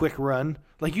that was a quick run.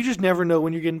 Like you just never know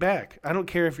when you're getting back. I don't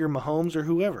care if you're Mahomes or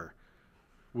whoever.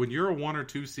 When you're a 1 or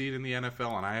 2 seed in the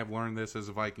NFL, and I have learned this as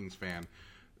a Vikings fan,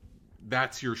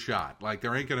 that's your shot. Like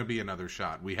there ain't going to be another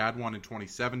shot. We had one in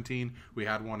 2017. We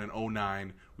had one in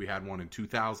 2009. We had one in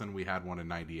 2000. We had one in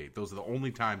 98. Those are the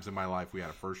only times in my life we had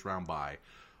a first round bye.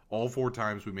 All 4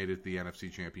 times we made it to the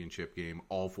NFC Championship game.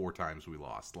 All 4 times we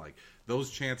lost. Like those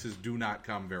chances do not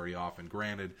come very often.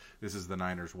 Granted, this is the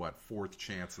Niners' 4th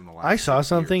chance in the last. I saw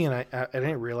something years. and I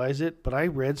didn't realize it, but I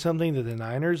read something that the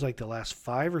Niners, like the last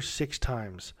 5 or 6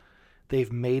 times,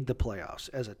 they've made the playoffs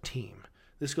as a team.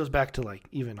 This goes back to like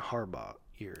even Harbaugh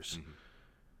years. Mm-hmm.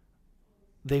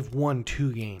 They've won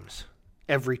 2 games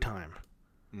every time.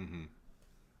 Mm-hmm.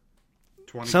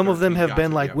 Some of them have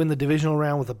been like win the divisional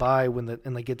round with a bye,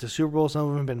 and they get to Super Bowl. Some of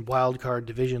them have been wild card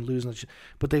division losing,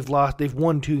 but they've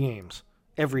won 2 games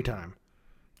every time,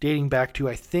 dating back to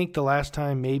I think the last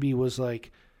time maybe was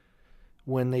like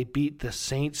when they beat the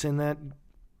Saints in that,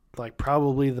 like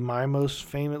probably my most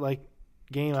famous like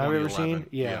game I've ever seen.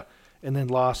 Yeah, and then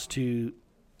lost to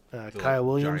Kyle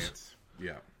Williams. Giants.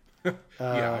 Yeah,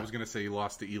 yeah. I was gonna say you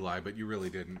lost to Eli, but you really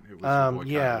didn't. It was your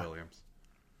boy Kyle Williams.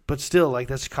 But still, like,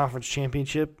 that's a conference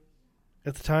championship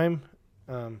at the time.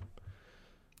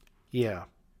 Yeah.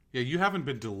 Yeah, you haven't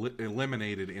been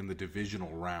eliminated in the divisional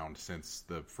round since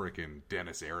the frickin'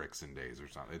 Dennis Erickson days or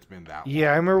something. It's been that long.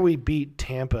 Yeah, I remember we beat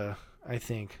Tampa, I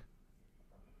think.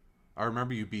 I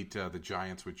remember you beat the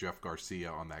Giants with Jeff Garcia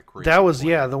on that crazy That was,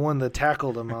 play. the one that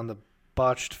tackled him on the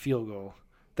botched field goal.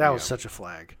 That was such a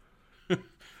flag.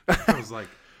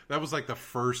 That was like the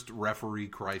first referee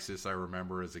crisis I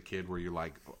remember as a kid where you're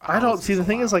like, I don't see the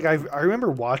thing is like I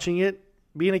remember watching it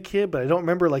being a kid, but I don't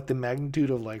remember like the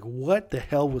magnitude of like what the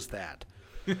hell was that?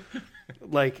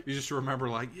 Like you just remember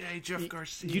like, yay, Jeff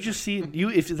Garcia. You just see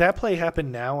if that play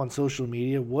happened now on social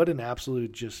media, what an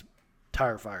absolute just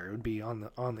tire fire it would be on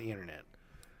the internet.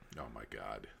 Oh my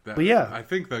God! But yeah, I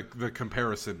think the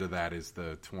comparison to that is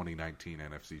the 2019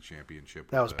 NFC Championship.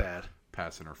 That was bad.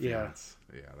 Pass interference.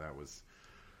 Yeah, that was.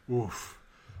 Oof.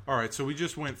 All right, so we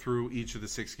just went through each of the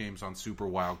 6 games on Super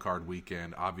Wildcard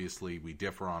Weekend. Obviously, we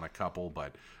differ on a couple,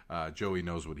 but Joey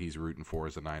knows what he's rooting for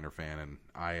as a Niner fan, and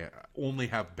I only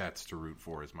have bets to root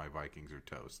for as my Vikings are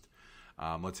toast.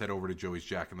 Let's head over to Joey's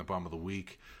Jack in the Bum of the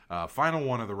Week. Final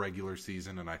one of the regular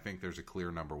season, and I think there's a clear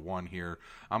number 1 here.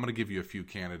 I'm going to give you a few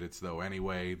candidates, though,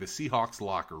 anyway. The Seahawks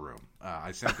locker room.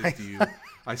 I sent this to you.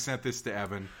 I sent this to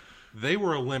Evan. They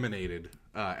were eliminated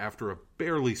after a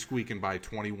barely squeaking by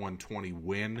 21-20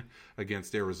 win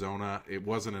against Arizona. It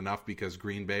wasn't enough because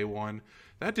Green Bay won.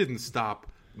 That didn't stop,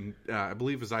 I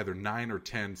believe it was either 9 or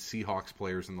 10 Seahawks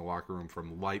players in the locker room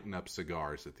from lighting up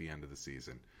cigars at the end of the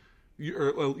season.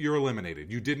 You're eliminated.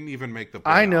 You didn't even make the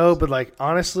playoffs. I know, but like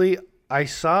honestly, I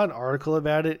saw an article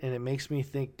about it, and it makes me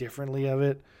think differently of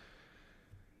it.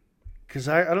 Because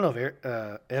I don't know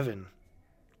if Evan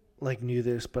like knew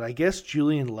this, but I guess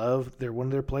Julian Love, one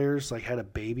of their players, like had a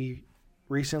baby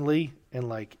recently, and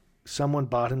like someone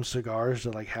bought him cigars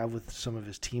to like have with some of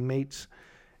his teammates,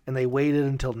 and they waited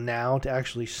until now to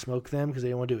actually smoke them because they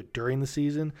didn't want to do it during the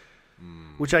season,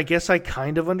 which I guess I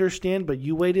kind of understand. But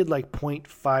you waited like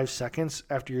 0.5 seconds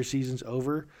after your season's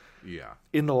over,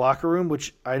 in the locker room,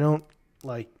 which I don't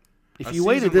like. If you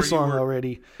waited this long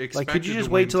already, like could you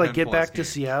just wait till like get back to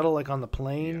Seattle, like on the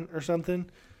plane or something?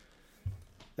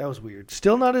 That was weird.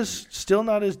 Still not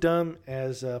as dumb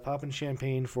as popping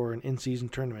champagne for an in-season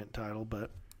tournament title, but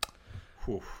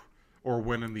or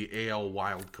winning the AL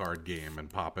wildcard game and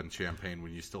popping champagne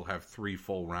when you still have 3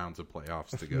 full rounds of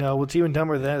playoffs to go. No, what's even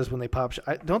dumber than that is when they pop.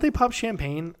 Don't they pop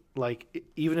champagne like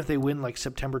even if they win like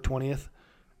September 20th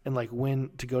and like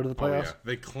win to go to the playoffs? Oh, yeah.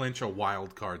 They clinch a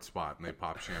wild card spot and they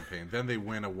pop champagne. Then they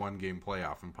win a 1-game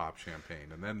playoff and pop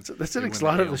champagne, and then that's a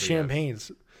lot of the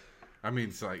champagnes. I mean,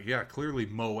 it's like, yeah, clearly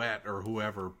Moet or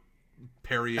whoever,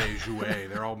 Perrier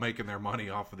Jouet, they're all making their money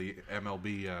off of the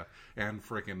MLB and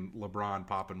frickin' LeBron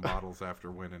popping bottles after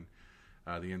winning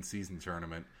the in-season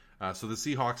tournament. So the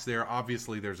Seahawks there,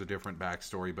 obviously there's a different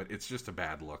backstory, but it's just a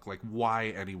bad look. Like,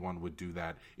 why anyone would do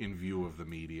that in view of the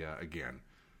media again?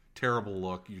 Terrible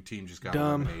look. Your team just got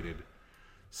eliminated.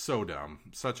 So dumb.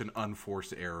 Such an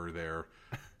unforced error there.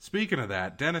 Speaking of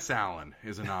that, Dennis Allen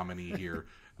is a nominee here.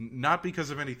 Not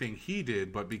because of anything he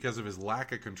did, but because of his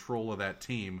lack of control of that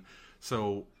team.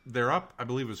 So they're up, I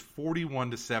believe it was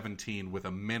 41-17 with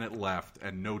a minute left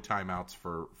and no timeouts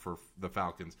for the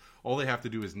Falcons. All they have to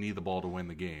do is knee the ball to win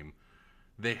the game.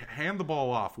 They hand the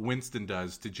ball off, Winston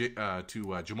does, to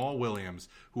Jamal Williams,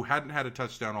 who hadn't had a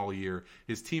touchdown all year.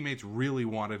 His teammates really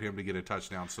wanted him to get a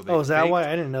touchdown. So they is that why?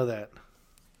 I didn't know that.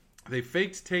 They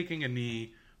faked taking a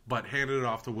knee, but handed it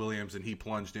off to Williams, and he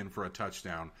plunged in for a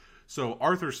touchdown. So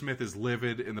Arthur Smith is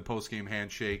livid in the postgame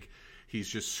handshake. He's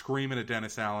just screaming at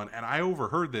Dennis Allen. And I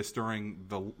overheard this during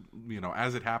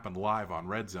as it happened live on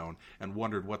Red Zone and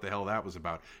wondered what the hell that was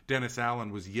about. Dennis Allen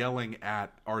was yelling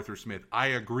at Arthur Smith, "I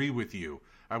agree with you."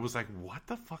 I was like, what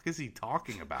the fuck is he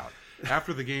talking about?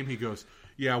 After the game, he goes,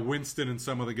 "Yeah, Winston and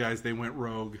some of the guys, they went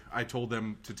rogue. I told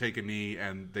them to take a knee,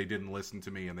 and they didn't listen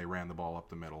to me, and they ran the ball up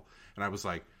the middle." And I was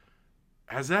like,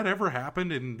 has that ever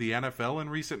happened in the NFL in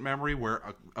recent memory where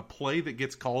a play that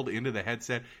gets called into the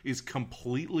headset is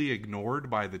completely ignored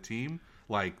by the team?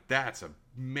 Like, that's a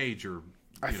major...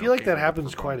 I feel like that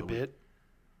happens quite a bit,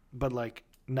 but, like,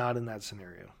 not in that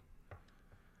scenario.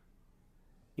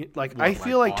 I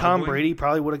feel like Tom Brady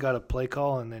probably would have got a play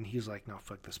call, and then he's like, no,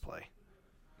 fuck this play.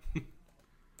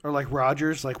 Or like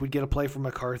Rodgers, like we'd get a play from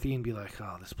McCarthy and be like,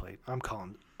 oh, this play, I'm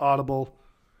calling audible.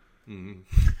 Mm-hmm.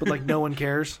 But like no one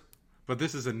cares. But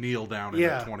this is a kneel down in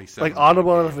the 27. Like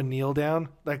audible out of a kneel down.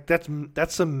 Like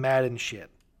that's some Madden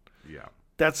shit. Yeah.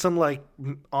 That's some like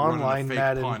online fake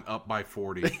Madden punt up by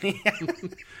 40.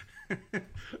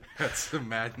 That's some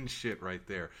Madden shit right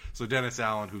there. So Dennis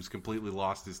Allen, who's completely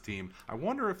lost his team, I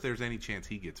wonder if there's any chance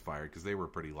he gets fired because they were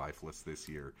pretty lifeless this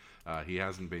year. He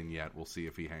hasn't been yet. We'll see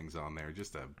if he hangs on there.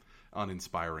 Just a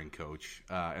uninspiring coach.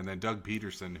 And then Doug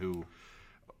Peterson, who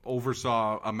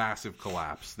oversaw a massive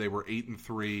collapse. They were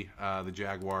 8-3. The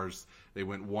Jaguars. They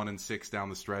went 1-6 down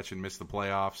the stretch and missed the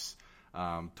playoffs.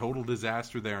 Total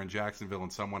disaster there in Jacksonville,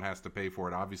 and someone has to pay for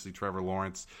it. Obviously, Trevor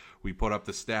Lawrence. We put up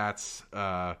the stats,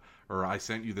 or I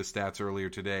sent you the stats earlier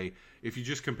today. If you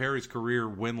just compare his career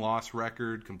win-loss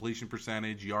record, completion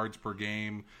percentage, yards per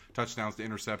game, touchdowns to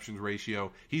interceptions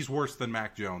ratio, he's worse than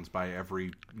Mac Jones by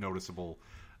every noticeable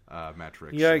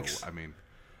metric. Yikes. So, I mean,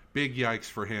 big yikes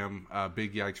for him.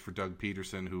 Big yikes for Doug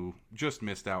Peterson, who just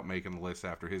missed out making the list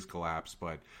after his collapse.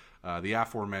 But the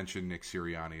aforementioned Nick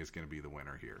Sirianni is going to be the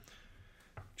winner here.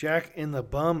 Jack in the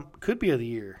bum could be of the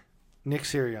year, Nick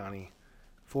Sirianni,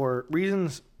 for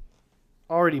reasons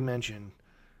already mentioned.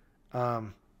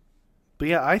 But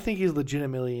yeah, I think he's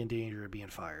legitimately in danger of being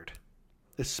fired,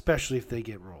 especially if they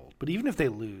get rolled. But even if they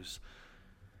lose,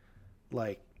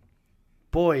 like,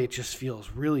 boy, it just feels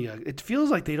really. It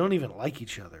feels like they don't even like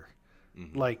each other.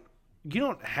 Mm-hmm. Like, you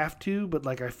don't have to, but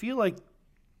like I feel like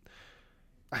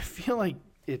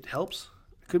it helps.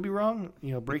 I could be wrong.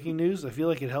 Breaking news. I feel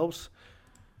like it helps.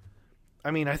 I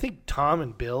mean, I think Tom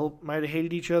and Bill might have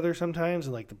hated each other sometimes,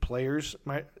 and like the players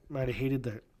might have hated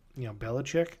the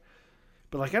Belichick.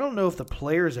 But like I don't know if the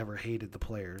players ever hated the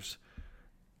players.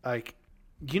 Like,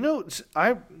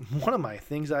 one of my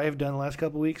things I have done the last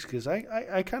couple of weeks, because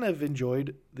I kind of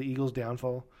enjoyed the Eagles'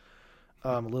 downfall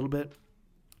a little bit.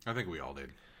 I think we all did.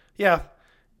 Yeah,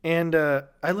 and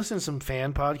I listened to some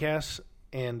fan podcasts,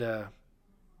 and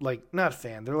like not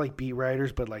fan, they're like beat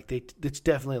writers, but like it's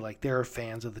definitely like they're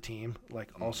fans of the team,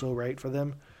 like also write for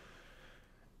them.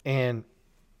 And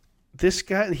this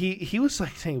guy, he was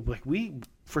like saying like we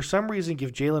for some reason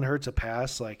give Jalen Hurts a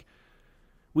pass, like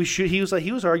we should. He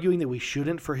was arguing that we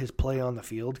shouldn't for his play on the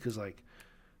field because like,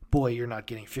 boy, you're not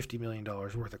getting $50 million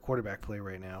worth of quarterback play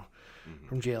right now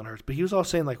from Jalen Hurts. But he was all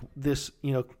saying like this,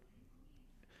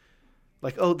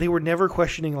 like, oh, they were never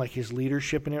questioning, like, his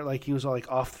leadership in it. Like, he was all,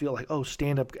 like, off the field, like, oh,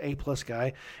 stand-up A-plus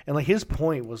guy. And, like, his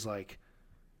point was, like,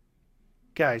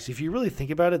 guys, if you really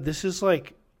think about it, this is,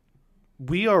 like,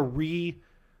 we are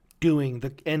redoing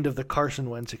the end of the Carson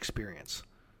Wentz experience.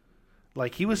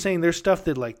 Like, he was saying there's stuff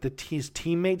that, like, his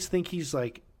teammates think he's,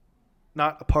 like,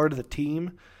 not a part of the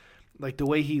team. Like, the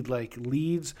way he, like,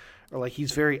 leads, or, like,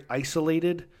 he's very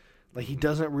isolated. Like, he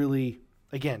doesn't really...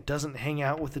 Again, doesn't hang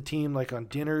out with the team like on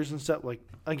dinners and stuff. Like,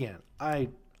 again,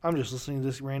 I'm just listening to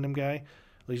this random guy.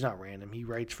 Well, he's not random. He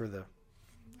writes for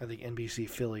I think NBC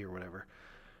Philly or whatever.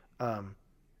 But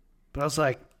I was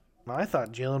like, I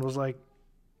thought Jalen was like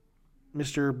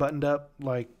Mr. Buttoned Up,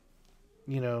 like,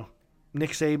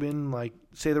 Nick Saban, like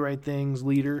say the right things,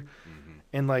 leader. Mm-hmm.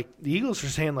 And like the Eagles are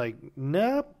saying like,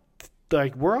 nope,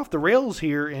 like we're off the rails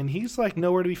here, and he's like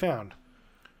nowhere to be found.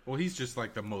 Well, he's just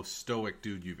like the most stoic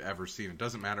dude you've ever seen. It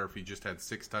doesn't matter if he just had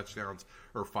 6 touchdowns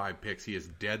or 5 picks. He is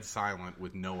dead silent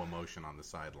with no emotion on the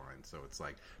sideline. So it's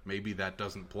like maybe that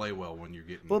doesn't play well when you're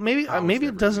getting. Well, maybe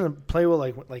it doesn't play well.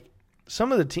 Like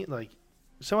some of the team, like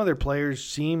some of their players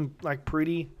seem like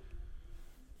pretty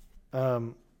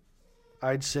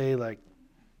I'd say like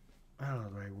I don't know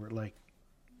the right word, like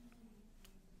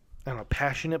I don't know,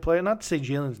 passionate player. Not to say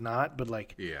Jalen's not, but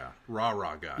like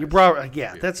rah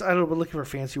guys. That's I don't know. We're looking for a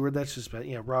fancy word. That's just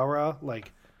rah.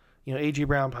 Like AJ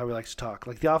Brown probably likes to talk.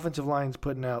 Like the offensive line's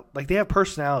putting out, like they have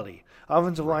personality.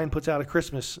 Offensive line puts out a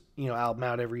Christmas album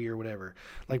out every year, whatever.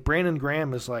 Like Brandon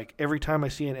Graham is like every time I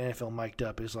see an NFL mic'd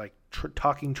up is like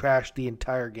talking trash the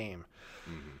entire game.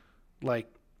 Mm-hmm. Like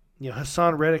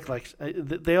Hassan Reddick, like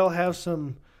they all have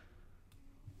some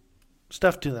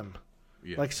stuff to them,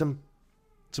 like some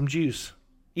juice.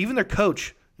 Even their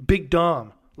coach, Big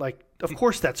Dom, like of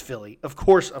course that's Philly. Of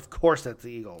course that's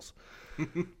the Eagles.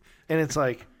 And it's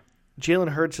like Jalen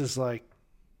Hurts is like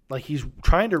he's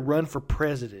trying to run for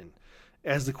president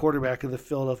as the quarterback of the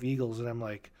Philadelphia Eagles, and I'm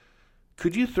like,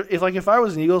 could you if I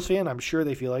was an Eagles fan, I'm sure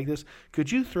they feel like this.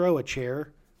 Could you throw a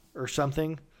chair or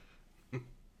something?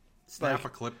 Snap a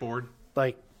clipboard.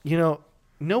 Like, no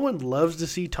one loves to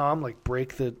see Tom like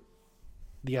break the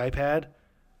iPad,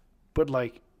 but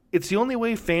like it's the only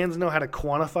way fans know how to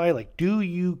quantify, like, do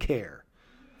you care?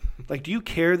 Like, do you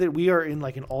care that we are in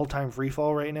like an all-time free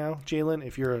fall right now, Jalen,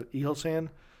 if you're an Eagles fan?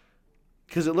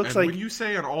 Because it looks like when you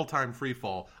say an all-time free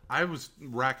fall, I was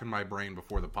racking my brain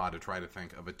before the pod to try to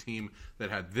think of a team that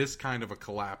had this kind of a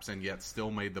collapse and yet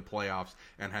still made the playoffs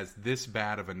and has this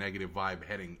bad of a negative vibe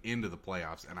heading into the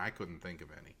playoffs, and I couldn't think of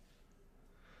any.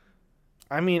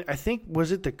 I mean, I think,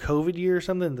 was it the COVID year or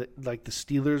something that like the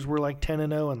Steelers were like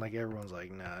 10-0 and like everyone's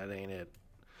like, nah, that ain't it.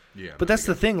 Yeah. But that's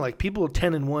the thing, like people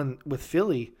 10-1 with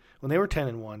Philly, when they were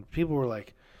 10-1, people were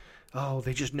like, oh,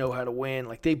 they just know how to win.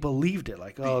 Like, they believed it.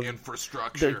 Like, the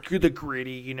infrastructure. The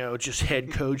gritty, just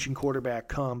head coach and quarterback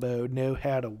combo know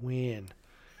how to win.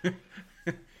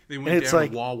 They went down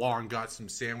to Wawa and got some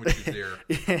sandwiches there.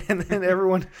 And then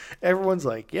everyone's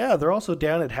like, yeah, they're also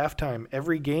down at halftime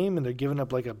every game, and they're giving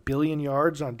up like 1 billion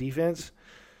yards on defense.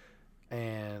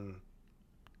 And,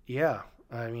 yeah,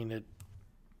 I mean, it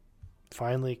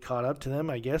finally caught up to them,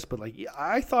 I guess. But, like,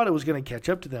 I thought it was going to catch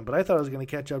up to them, but I thought it was going to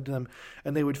catch up to them,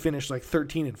 and they would finish like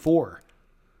 13-4.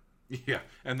 Yeah,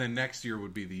 and then next year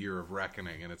would be the year of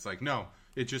reckoning. And it's like, no,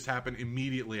 it just happened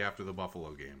immediately after the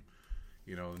Buffalo game.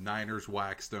 The Niners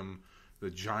waxed them. The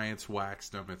Giants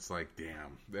waxed them. It's like,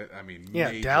 damn. I mean,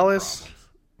 yeah, Dallas, problems.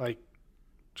 Like,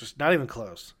 just not even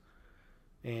close.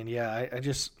 And, yeah, I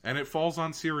just... And it falls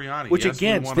on Sirianni. Which,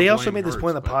 again, they also made this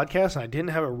point in the podcast, and I didn't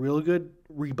have a real good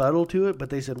rebuttal to it, but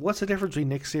they said, what's the difference between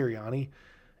Nick Sirianni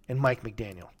and Mike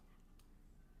McDaniel?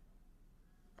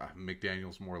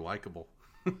 McDaniel's more likable.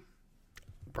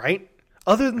 Right?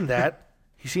 Other than that,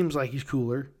 he seems like he's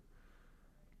cooler.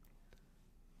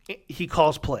 He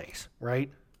calls plays,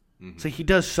 right? Mm-hmm. So he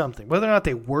does something. Whether or not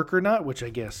they work or not, which I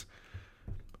guess,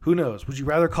 who knows? Would you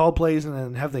rather call plays and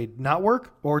then have they not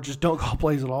work, or just don't call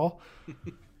plays at all?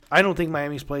 I don't think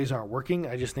Miami's plays aren't working.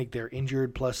 I just think they're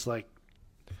injured. Plus, like,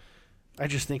 I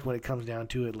just think when it comes down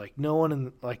to it, like, no one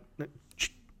in, like,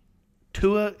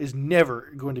 Tua is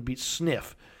never going to beat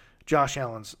sniff Josh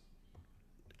Allen's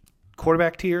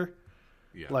quarterback tier.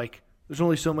 Yeah. Like, there's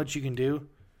only so much you can do.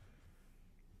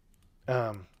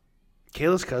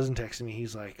 Kayla's cousin texted me.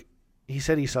 He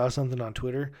said he saw something on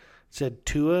Twitter. It said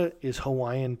Tua is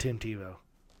Hawaiian Tim Tebow.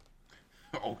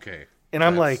 Okay. And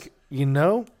I'm like,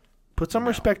 put some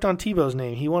respect on Tebow's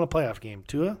name. He won a playoff game.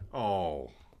 Tua? Oh.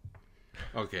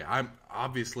 Okay. I'm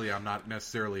not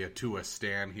necessarily a Tua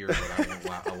stan here, but I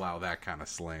won't allow that kind of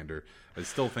slander. I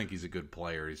still think he's a good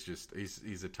player.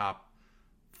 He's a top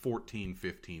 14,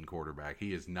 15 quarterback.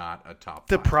 He is not a top.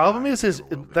 The problem is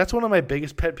that's one of my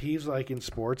biggest pet peeves, like in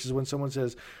sports, is when someone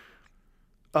says,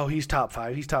 "Oh, he's top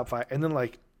 5. He's top 5," and then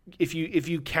like if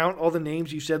you count all the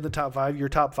names you said in the top 5, your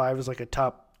top 5 is like a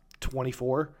top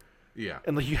 24. Yeah,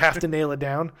 and like you have to nail it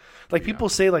down. Like people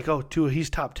say, like, "Oh, Tua,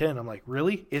 he's top 10." I'm like,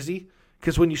 really? Is he?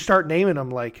 Because when you start naming them,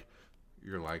 like,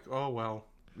 you're like, oh well,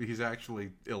 he's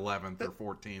actually 11th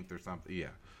or 14th or something. Yeah.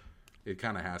 It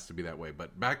kind of has to be that way.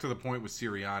 But back to the point with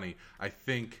Sirianni, I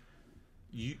think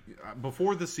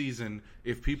before the season,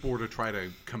 if people were to try to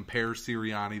compare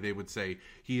Sirianni, they would say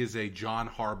he is a John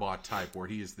Harbaugh type, where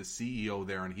he is the CEO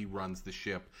there and he runs the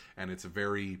ship, and it's a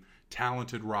very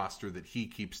talented roster that he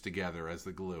keeps together as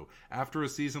the glue. After a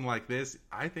season like this,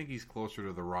 I think he's closer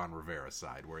to the Ron Rivera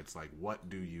side, where it's like, what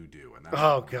do you do? And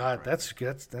that's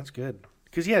good.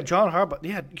 Because John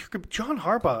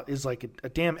Harbaugh is like a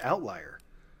damn outlier.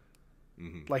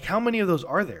 Mm-hmm. Like, how many of those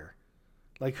are there?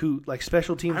 Like, who, like,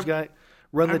 special teams guy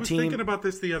run the team? I was thinking about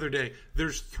this the other day.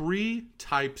 There's 3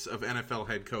 types of NFL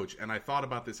head coach, and I thought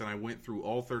about this, and I went through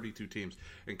all 32 teams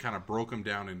and kind of broke them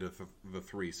down into the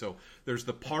 3. So there's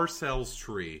the Parcells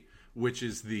tree, which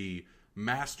is the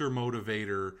master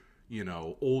motivator,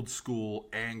 old school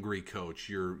angry coach,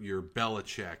 your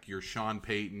Belichick, your Sean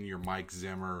Payton, your Mike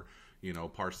Zimmer,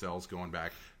 Parcells going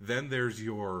back. Then there's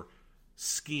your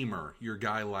schemer, your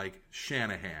guy like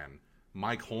Shanahan,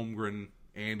 Mike Holmgren,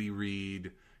 Andy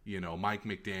Reid, Mike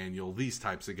McDaniel, these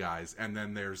types of guys. And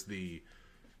then there's the,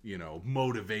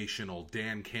 motivational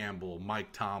Dan Campbell,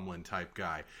 Mike Tomlin type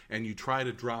guy. And you try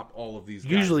to drop all of these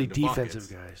guys usually into defensive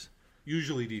buckets. guys.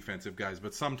 Usually defensive guys,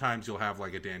 but sometimes you'll have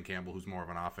like a Dan Campbell who's more of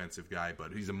an offensive guy,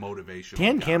 but he's a motivational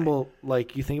Dan guy. Campbell,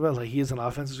 like you think about it, like he is an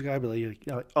offensive guy, but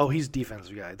he's a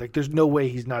defensive guy. Like there's no way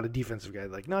he's not a defensive guy.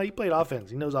 Like, no, he played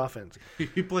offense. He knows offense.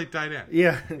 He played tight end.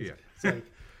 Yeah. Yeah. It's like,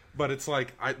 But it's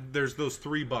like there's those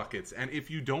three buckets, and if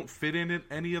you don't fit in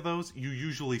any of those, you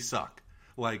usually suck.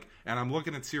 Like, and I'm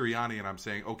looking at Sirianni, and I'm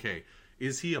saying, okay,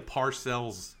 is he a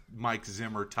Parcells, Mike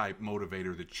Zimmer type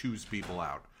motivator that chews people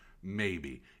out?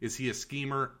 Maybe. Is he a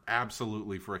schemer?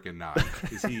 Absolutely freaking not.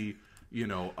 Is he,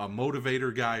 a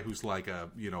motivator guy who's like a,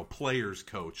 players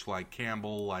coach like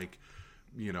Campbell, like,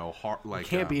 like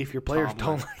can't be if your players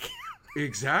Tomlin. don't like it.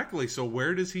 Exactly. So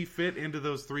where does he fit into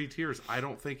those three tiers? I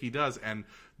don't think he does. And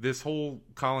this whole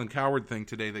Colin Cowherd thing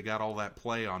today that got all that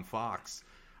play on Fox,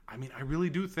 I mean, I really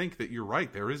do think that you're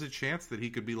right. There is a chance that he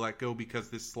could be let go because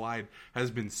this slide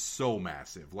has been so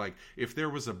massive. Like, if there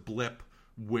was a blip,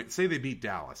 say they beat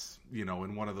Dallas,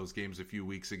 in one of those games a few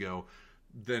weeks ago,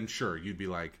 then sure, you'd be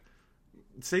like,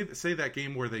 say that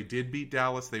game where they did beat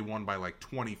Dallas, they won by like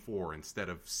 24 instead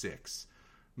of 6.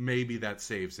 Maybe that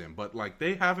saves him. But like,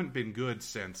 they haven't been good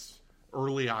since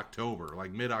early October,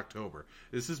 like mid-October.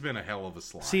 This has been a hell of a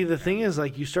slide. See, the thing is,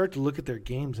 like, you start to look at their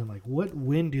games and like, what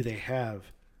win do they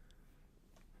have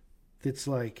that's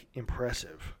like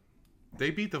impressive?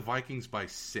 They beat the Vikings by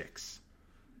 6.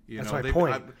 That's my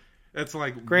point. It's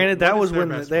like, granted, that was when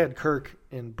they had Kirk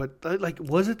in, but like,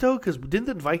 was it though? Because didn't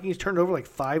the Vikings turn it over like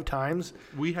 5 times?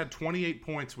 We had 28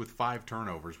 points with 5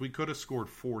 turnovers. We could have scored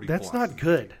 40. That's plus. not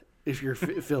good if you're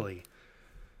Philly.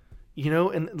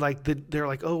 And like they're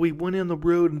like, oh, we went in the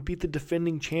road and beat the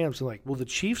defending champs. And like, well, the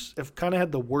Chiefs have kind of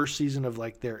had the worst season of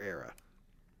like their era.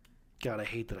 God, I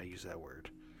hate that I use that word.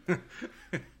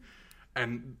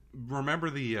 And remember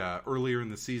the earlier in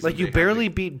the season, like you barely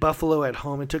beat Buffalo at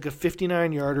home and took a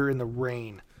 59-yarder in the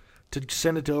rain to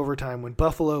send it to overtime when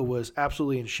Buffalo was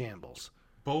absolutely in shambles.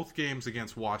 Both games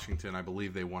against Washington, I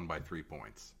believe they won by 3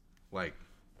 points. Like,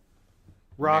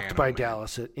 rocked by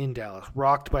Dallas in Dallas,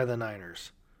 rocked by the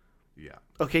Niners. Yeah.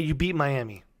 Okay, you beat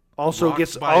Miami. Also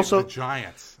rocked by the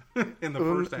Giants in the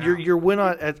first half. Your win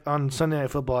on Sunday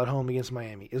Night Football at home against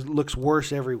Miami looks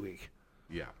worse every week.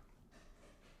 Yeah.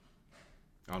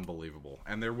 Unbelievable.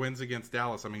 And their wins against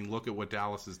Dallas, I mean, look at what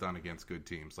Dallas has done against good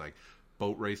teams. Like,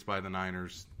 boat race by the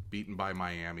Niners, beaten by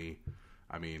Miami.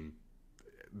 I mean,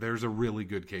 there's a really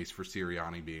good case for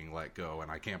Sirianni being let go, and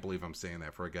I can't believe I'm saying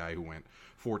that for a guy who went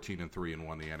 14-3 and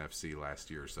won the NFC last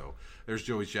year. So there's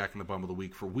Joey's Jack in the Bum of the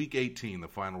Week for Week 18, the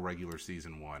final regular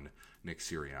season one, Nick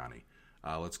Sirianni.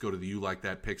 Let's go to the You Like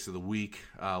That picks of the week.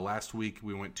 Last week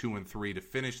we went 2-3 to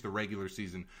finish the regular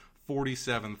season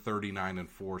 47, 39, and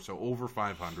 4, so over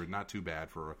 500. Not too bad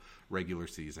for a regular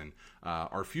season.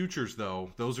 Our futures,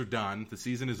 though, those are done. The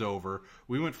season is over.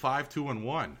 We went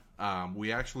 5-2-1.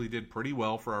 We actually did pretty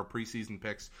well for our preseason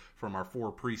picks from our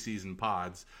 4 preseason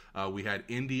pods. We had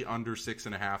Indy under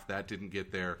 6.5. That didn't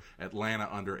get there. Atlanta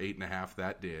under 8.5.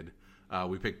 That did.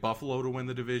 We picked Buffalo to win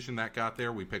the division. That got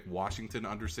there. We picked Washington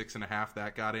under 6.5.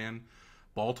 That got in.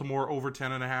 Baltimore over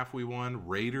 10.5, we won.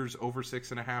 Raiders over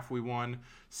 6.5, we won.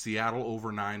 Seattle over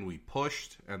 9, we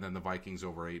pushed. And then the Vikings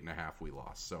over 8.5, we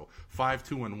lost. So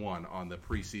 5-2-1 on the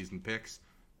preseason picks.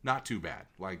 Not too bad.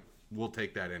 Like, we'll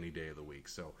take that any day of the week.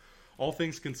 So all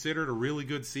things considered, a really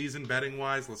good season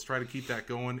betting-wise. Let's try to keep that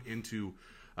going into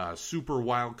Super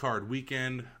Wild Card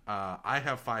Weekend. I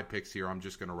have 5 picks here. I'm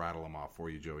just going to rattle them off for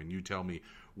you, Joey, and you tell me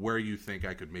where you think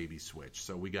I could maybe switch.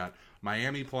 So we got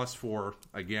Miami +4.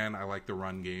 Again, I like the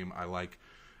run game. I like,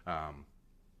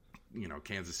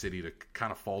 Kansas City to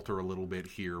kind of falter a little bit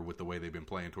here with the way they've been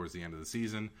playing towards the end of the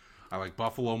season. I like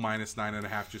Buffalo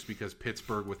 -9.5 just because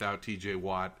Pittsburgh without TJ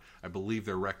Watt, I believe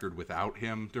their record without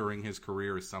him during his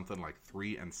career is something like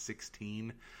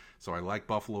 3-16. So I like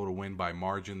Buffalo to win by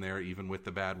margin there, even with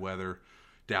the bad weather.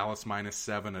 Dallas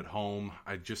 -7 at home.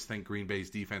 I just think Green Bay's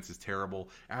defense is terrible.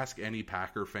 Ask any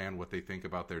Packer fan what they think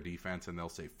about their defense, and they'll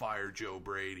say, fire Joe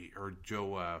Brady. Or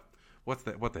Joe, what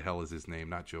the hell is his name?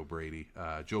 Not Joe Brady.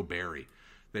 Joe Barry.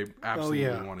 They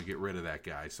absolutely want to get rid of that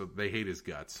guy, so they hate his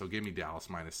guts. So give me Dallas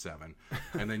 -7.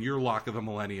 And then your lock of the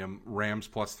millennium, Rams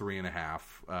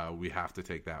 +3.5. We have to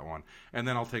take that one. And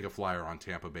then I'll take a flyer on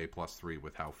Tampa Bay +3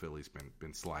 with how Philly's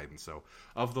been sliding. So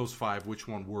of those 5, which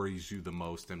one worries you the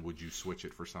most, and would you switch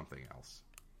it for something else?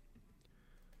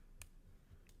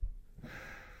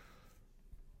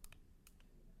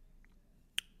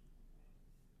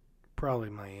 Probably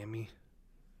Miami.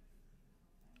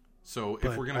 So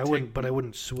if we're gonna I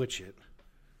wouldn't switch it.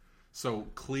 So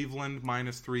Cleveland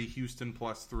 -3, Houston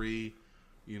 +3,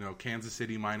 Kansas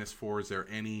City -4. Is there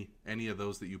any of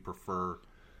those that you prefer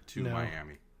to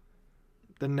Miami?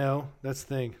 No, that's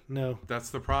the thing. No, that's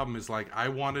the problem. Is like I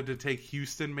wanted to take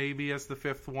Houston maybe as the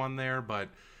 5th one there, but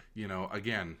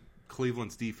again,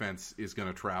 Cleveland's defense is going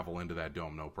to travel into that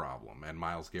dome no problem, and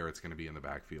Myles Garrett's going to be in the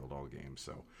backfield all game.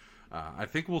 So I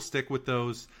think we'll stick with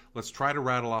those. Let's try to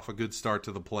rattle off a good start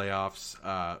to the playoffs.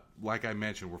 Like I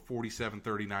mentioned, we're 47,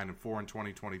 39, and 4 in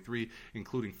 2023,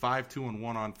 including 5, 2, and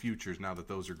 1 on futures now that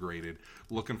those are graded.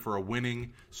 Looking for a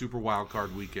winning Super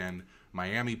Wildcard weekend.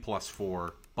 Miami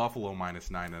 +4, Buffalo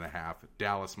 -9.5,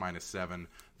 Dallas -7,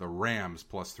 the Rams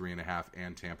 +3.5,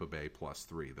 and Tampa Bay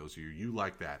 +3. Those are your You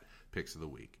Like That picks of the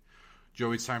week.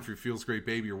 Joey, it's time for your Feels Great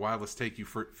Baby, your wildest take you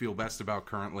feel best about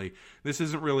currently. This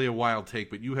isn't really a wild take,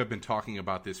 but you have been talking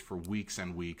about this for weeks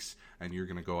and weeks, and you're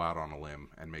going to go out on a limb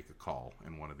and make a call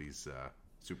in one of these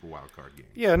Super Wildcard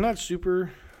games. Yeah,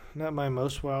 not my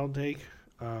most wild take,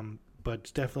 but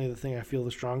it's definitely the thing I feel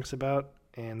the strongest about,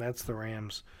 and that's the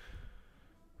Rams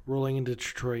rolling into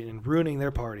Detroit and ruining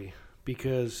their party.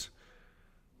 Because,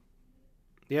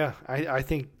 yeah, I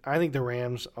think the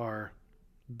Rams are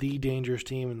the dangerous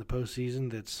team in the postseason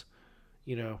that's,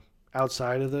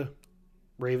 outside of the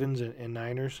Ravens and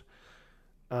Niners.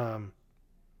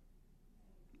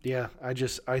 Yeah, I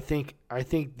think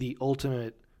the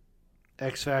ultimate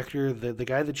X factor, the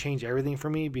guy that changed everything for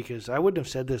me, because I wouldn't have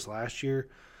said this last year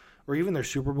or even their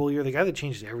Super Bowl year, the guy that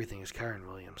changed everything is Kyren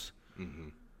Williams. Mm-hmm.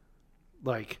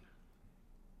 Like,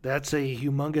 that's a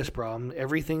humongous problem.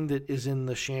 Everything that is in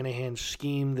the Shanahan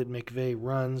scheme that McVay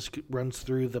runs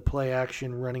through the play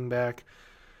action, running back,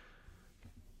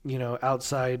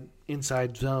 outside,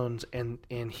 inside zones, and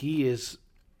he is,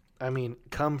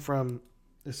 come from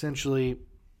essentially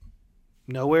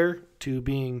nowhere to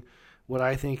being what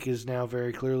I think is now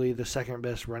very clearly the second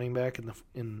best running back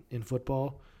in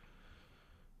football.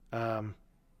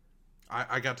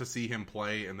 I got to see him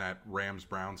play in that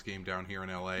Rams-Browns game down here in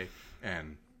LA,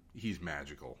 and he's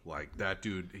magical. Like, that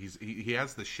dude, he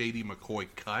has the Shady McCoy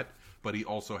cut, but he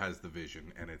also has the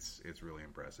vision, and it's really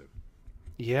impressive.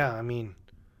 Yeah,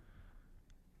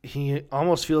 he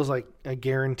almost feels like a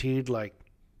guaranteed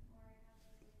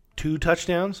 2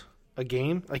 touchdowns a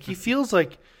game. Like, he feels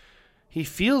like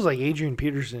Adrian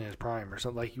Peterson in his prime or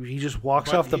something. Like, he just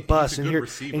walks off the bus, and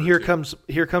here comes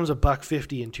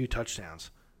 $150 and 2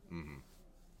 touchdowns. Mm-hmm.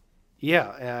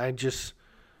 Yeah, I just,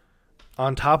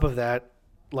 on top of that,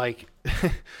 I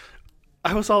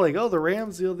was all like, oh, the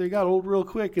Rams, they got old real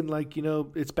quick, and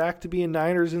it's back to being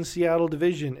Niners in Seattle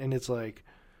division, and it's like,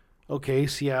 okay,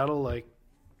 Seattle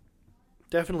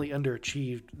definitely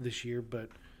underachieved this year, but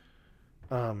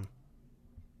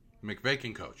McVay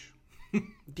can coach.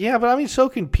 Yeah, but so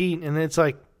can Pete, and it's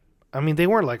like, they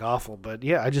weren't awful, but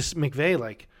yeah,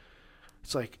 McVay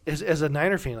it's like as a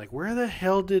Niner fan, where the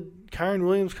hell did Kyren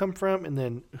Williams come from, and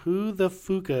then who the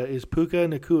fuka is Puka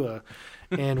Nacua,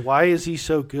 and why is he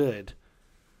so good?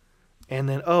 And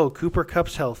then Cooper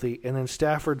Kupp's healthy, and then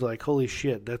Stafford holy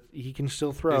shit, that he can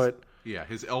still throw it. Yeah,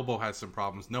 his elbow has some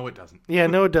problems. No, it doesn't. Yeah,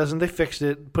 no, it doesn't. They fixed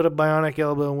it. Put a bionic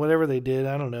elbow and whatever they did.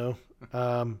 I don't know.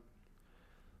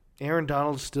 Aaron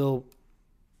Donald's still,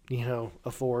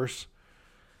 a force.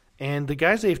 And the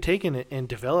guys they've taken and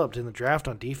developed in the draft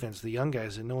on defense, the young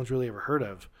guys that no one's really ever heard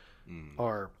of,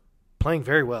 are playing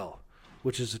very well,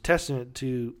 which is a testament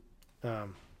to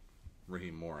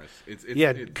Raheem Morris.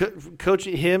 Coach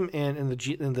him and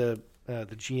the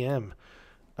GM.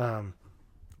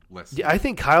 I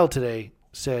think Kyle today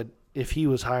said if he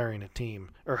was hiring a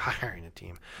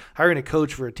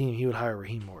coach for a team, he would hire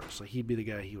Raheem Morris. He'd be the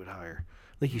guy he would hire.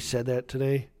 I think he said that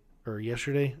today or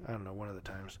yesterday. I don't know, one of the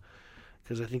times.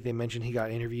 Because I think they mentioned he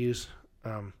got interviews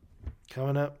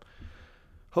coming up.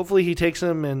 Hopefully he takes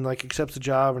them and accepts the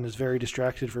job and is very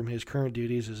distracted from his current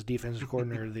duties as defensive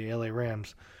coordinator of the LA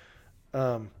Rams.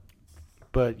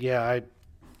 But yeah,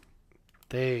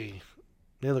 they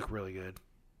look really good.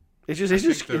 It's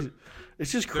just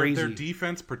crazy. Their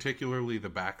defense, particularly the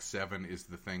back 7, is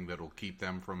the thing that'll keep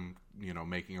them from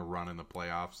making a run in the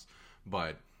playoffs.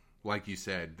 But like you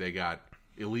said, they got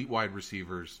elite wide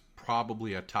receivers,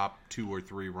 probably a top 2 or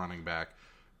 3 running back,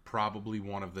 probably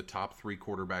one of the top 3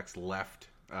 quarterbacks left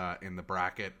in the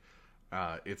bracket.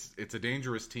 It's a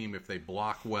dangerous team if they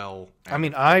block well. I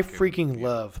mean, I freaking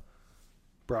love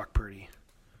Brock Purdy.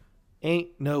 Ain't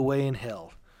no way in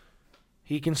hell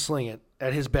he can sling it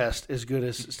at his best as good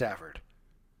as Stafford.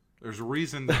 There's a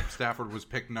reason that Stafford was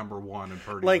picked number 1 and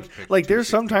Purdy like was picked like there's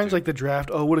sometimes 262. like the draft.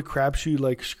 Oh, what a crapshoot!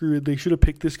 Like screw it, they should have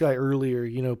picked this guy earlier.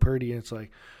 Purdy, and it's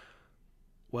like,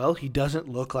 well, he doesn't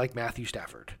look like Matthew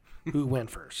Stafford, who went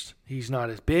first. He's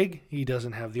not as big. He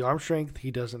doesn't have the arm strength.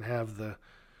 He doesn't have the.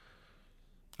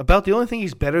 About the only thing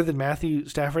he's better than Matthew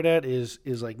Stafford at is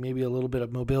like maybe a little bit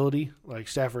of mobility. Like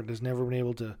Stafford has never been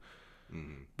able to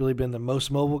really been the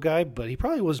most mobile guy, but he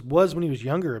probably was when he was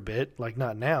younger a bit. Like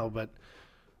not now, but.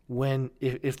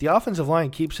 If the offensive line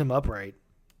keeps him upright,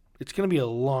 it's going to be a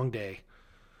long day.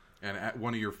 And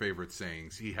one of your favorite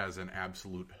sayings, he has an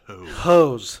absolute hose.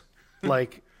 Hose.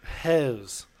 Like,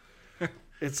 hose.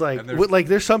 It's like,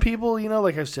 there's some people,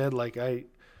 like I said,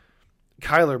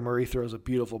 Kyler Murray throws a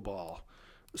beautiful ball.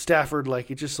 Stafford,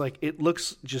 it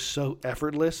looks just so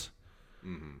effortless.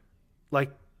 Mm-hmm.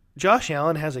 Like, Josh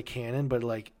Allen has a cannon, but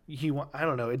I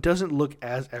don't know. It doesn't look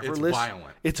as effortless. It's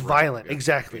violent. It's violent, Yeah.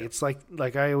 exactly. Yeah. It's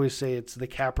like I always say, it's the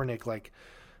Kaepernick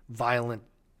violent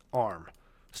arm.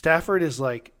 Stafford is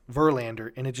like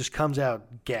Verlander, and it just comes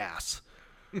out gas.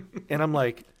 And I'm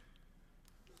like,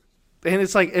 and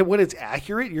it's like when it's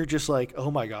accurate, you're just like,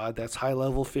 oh my god, that's high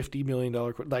level $50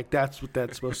 million. Like that's what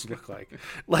that's supposed to look like.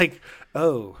 Like,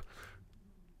 oh.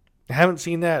 I haven't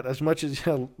seen that as much as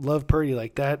I love Purdy.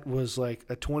 Like that was like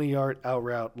a 20-yard out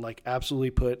route, like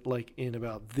absolutely put in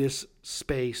about this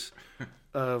space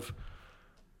of,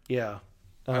 yeah.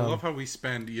 I love how we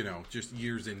spend, just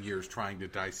years and years trying to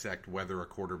dissect whether a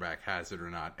quarterback has it or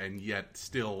not. And yet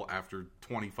still after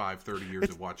 25, 30 years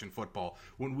of watching football,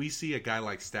 when we see a guy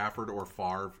like Stafford or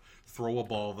Favre throw a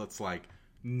ball that's like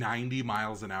 90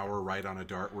 miles an hour right on a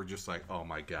dart, we're just like, oh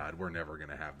my God, we're never going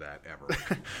to have that ever.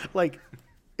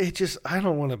 It just, I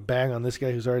don't want to bag on this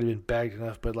guy who's already been bagged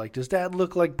enough, but does that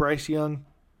look like Bryce Young?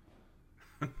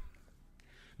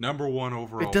 Number 1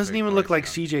 overall. It doesn't even look like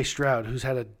Young. CJ Stroud, who's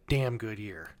had a damn good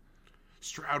year.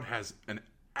 Stroud has an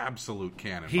absolute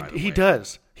cannon. He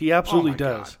does. He absolutely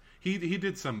does. God. He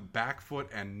did some back foot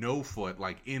and no foot,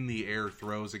 in the air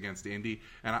throws against Indy.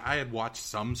 And I had watched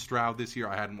some Stroud this year.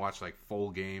 I hadn't watched full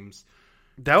games.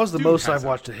 That was the Dude most has I've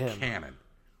watched a of him. Cannon.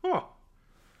 Oh.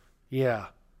 Yeah.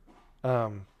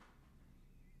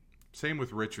 Same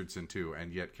with Richardson too,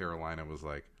 and yet Carolina was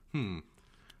like,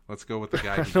 let's go with the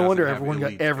guy. No wonder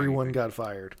everyone got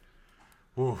fired.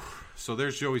 Oof. So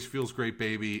there's Joey's Feels Great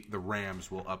Baby. The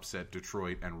Rams will upset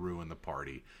Detroit and ruin the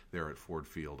party there at Ford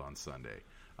Field on Sunday.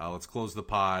 Let's close the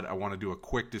pod. I want to do a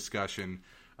quick discussion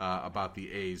about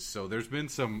the A's. So there's been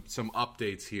some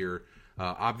updates here.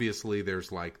 Obviously, there's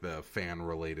the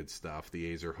fan-related stuff. The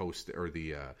A's are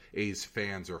A's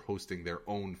fans are hosting their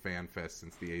own fan fest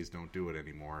since the A's don't do it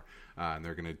anymore, and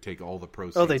they're going to take all the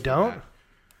proceeds. Oh, they don't? That.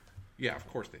 Yeah, of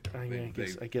course they don't.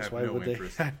 I guess have why no would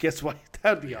interest. they? I guess why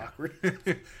that'd be awkward.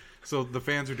 So the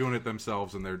fans are doing it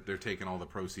themselves, and they're taking all the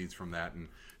proceeds from that and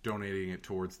donating it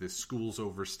towards this Schools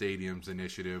Over Stadiums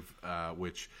initiative,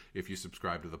 which, if you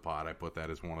subscribe to the pod, I put that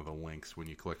as one of the links when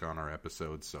you click on our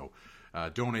episodes. So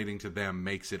donating to them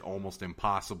makes it almost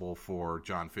impossible for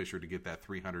John Fisher to get that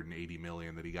 $380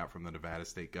 million that he got from the Nevada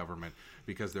state government,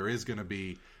 because there is going to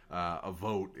be a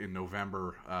vote in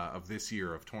November of this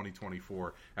year, of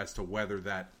 2024, as to whether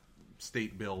that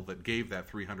state bill that gave that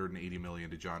 $380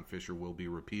 million to John Fisher will be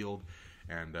repealed.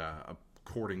 And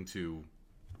according to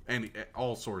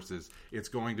all sources, it's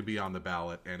going to be on the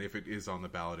ballot, and if it is on the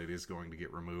ballot, it is going to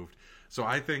get removed. So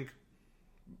I think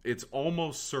it's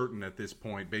almost certain at this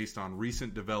point, based on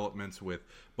recent developments with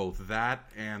both that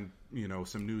and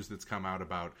some news that's come out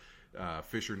about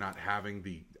Fisher not having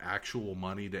the actual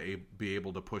money to be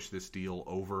able to push this deal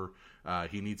over.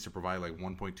 He needs to provide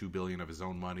 $1.2 billion of his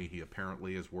own money. He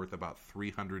apparently is worth about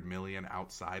 $300 million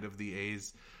outside of the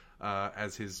A's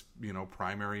as his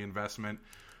primary investment.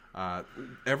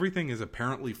 Everything is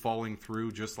apparently falling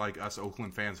through just like us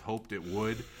Oakland fans hoped it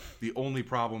would. The only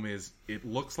problem is it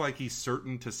looks like he's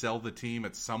certain to sell the team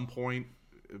at some point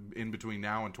in between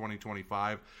now and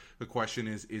 2025. The question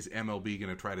is MLB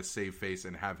going to try to save face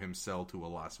and have him sell to a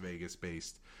Las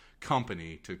Vegas-based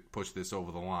company to push this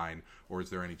over the line, or is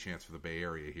there any chance for the Bay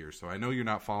Area here? So I know you're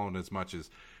not following as much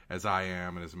as I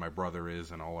am and as my brother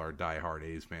is and all our diehard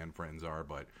A's fan friends are,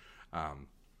 but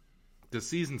the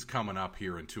season's coming up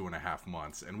here in 2.5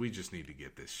 months, and we just need to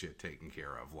get this shit taken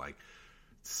care of.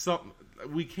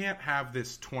 We can't have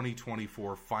this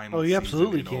 2024 final. Oh, you season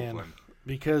absolutely in can, Oakland.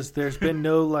 because there's been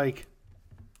no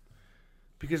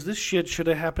Because this shit should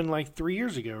have happened like 3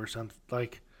 years ago or something.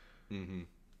 Like, Mm-hmm.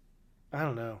 I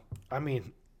don't know. I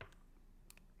mean,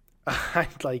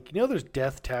 like, there's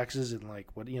death taxes and like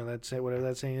whatever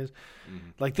that saying is. Mm-hmm.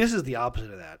 Like, this is the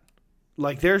opposite of that.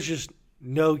 Like, there's just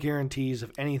no guarantees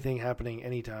of anything happening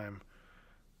anytime.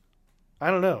 I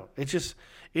don't know. It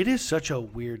is such a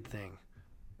weird thing.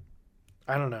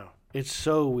 I don't know. It's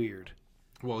so weird.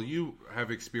 Well, you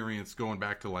have experience going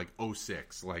back to like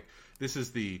 06. Like, this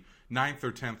is the 9th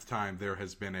or 10th time there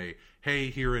has been a, hey,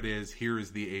 here it is. Here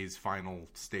is the A's final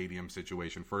stadium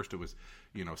situation. First it was,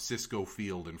 Cisco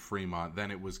Field in Fremont.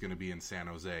 Then it was going to be in San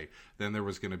Jose. Then there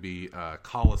was going to be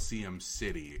Coliseum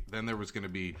City. Then there was going to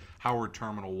be Howard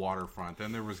Terminal Waterfront.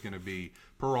 Then there was going to be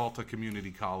Peralta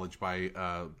Community College by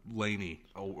Laney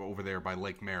over there by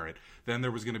Lake Merritt. Then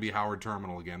there was going to be Howard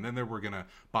Terminal again. Then they were going to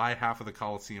buy half of the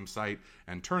Coliseum site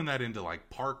and turn that into like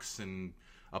parks and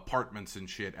apartments and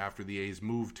shit after the A's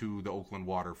moved to the Oakland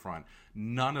waterfront.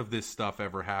 None of this stuff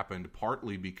ever happened,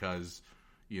 partly because,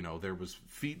 there was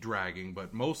feet dragging,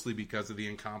 but mostly because of the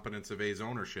incompetence of A's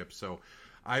ownership. So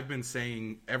I've been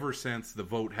saying ever since the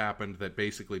vote happened that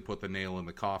basically put the nail in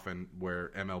the coffin where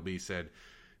MLB said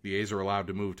the A's are allowed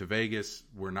to move to Vegas.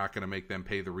 We're not going to make them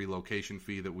pay the relocation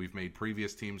fee that we've made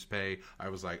previous teams pay. I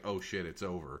was like, oh shit, it's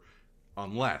over.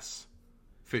 Unless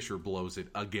Fisher blows it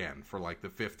again for like the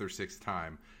 5th or 6th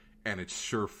time, and it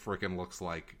sure freaking looks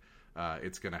like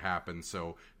it's going to happen.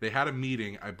 So they had a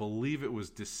meeting, I believe it was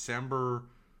December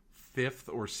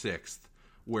 5th or 6th,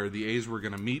 where the A's were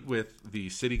going to meet with the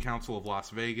City Council of Las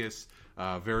Vegas,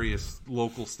 various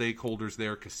local stakeholders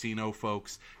there, casino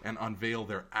folks, and unveil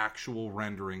their actual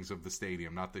renderings of the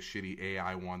stadium, not the shitty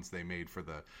AI ones they made for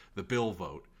the bill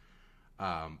vote.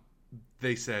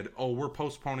 They said, oh, we're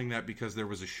postponing that because there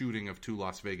was a shooting of 2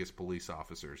 Las Vegas police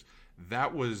officers.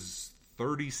 That was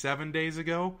 37 days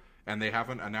ago, and they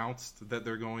haven't announced that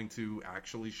they're going to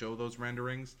actually show those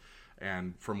renderings.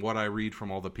 And from what I read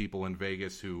from all the people in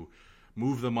Vegas who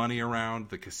move the money around,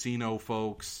 the casino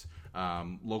folks,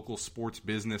 local sports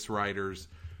business writers,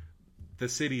 the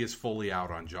city is fully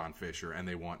out on John Fisher, and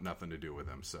they want nothing to do with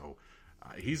him. So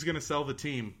he's going to sell the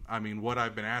team. I mean, what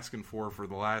I've been asking for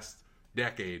the last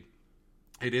decade,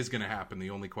 it is going to happen. The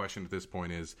only question at this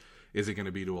point is it going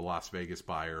to be to a Las Vegas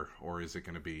buyer, or is it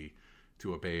going to be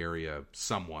to a Bay Area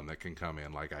someone that can come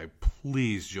in? Like,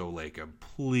 please, Joe Lacob,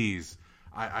 please.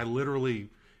 I literally,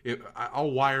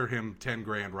 I'll wire him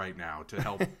 $10,000 right now to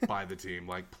help buy the team.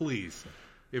 Like, please.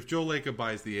 If Joe Lacob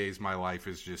buys the A's, my life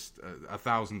is just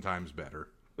 1,000 times better.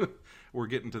 We're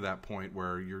getting to that point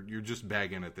where you're just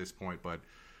begging at this point, but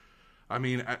I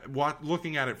mean,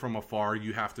 looking at it from afar,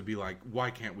 you have to be like,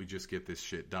 why can't we just get this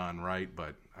shit done, right?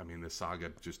 But, I mean, the saga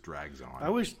just drags on. I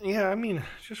wish, I mean,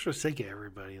 just for the sake of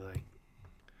everybody, like,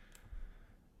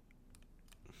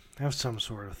 have some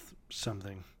sort of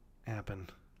something happen.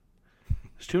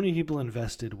 There's too many people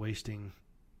invested wasting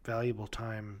valuable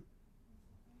time,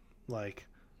 like,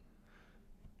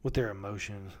 with their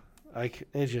emotions. Like,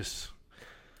 it just,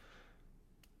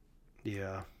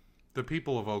 yeah. The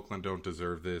people of Oakland don't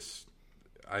deserve this.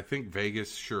 I think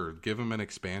Vegas, sure, give them an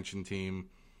expansion team,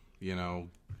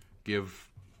 give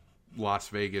Las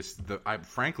Vegas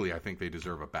frankly, I think they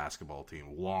deserve a basketball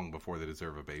team long before they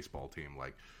deserve a baseball team.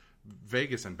 Like,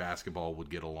 Vegas and basketball would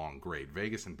get along great.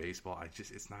 Vegas and baseball,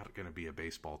 it's not going to be a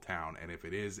baseball town, and if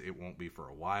it is, it won't be for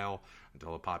a while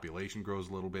until the population grows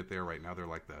a little bit there. Right now, they're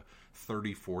like the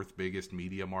 34th biggest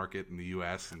media market in the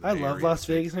U.S. I love Las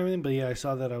Vegas and everything, but yeah, I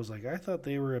saw that. I was like, I thought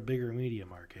they were a bigger media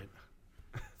market.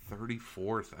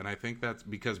 34th, and I think that's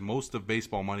because most of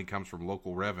baseball money comes from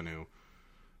local revenue.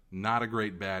 Not a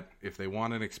great bet. If they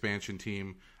want an expansion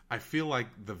team, I feel like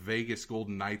the Vegas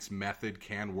Golden Knights method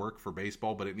can work for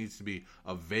baseball, but it needs to be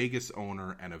a Vegas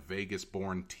owner and a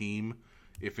Vegas-born team.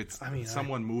 If it's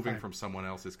someone moving from someone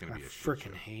else, it's going to be a shit show. I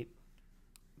freaking hate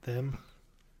them.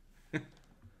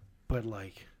 But,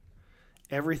 like,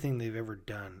 everything they've ever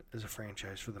done as a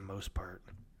franchise, for the most part,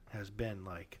 has been,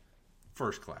 like,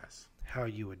 first class. How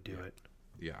you would do it.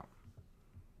 Yeah.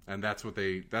 And that's what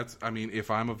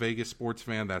if I'm a Vegas sports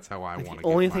fan, that's how I want to get the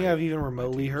only thing I've even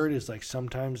remotely heard is, like,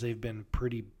 sometimes they've been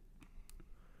pretty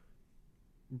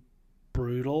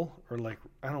brutal, or, like,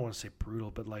 I don't want to say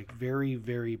brutal, but, like, very,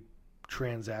 very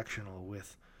transactional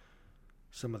with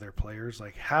some of their players.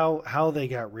 Like, how they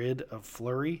got rid of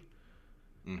Fleury.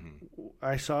 Mm-hmm.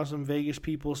 I saw some Vegas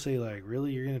people say, like,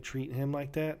 really, you're going to treat him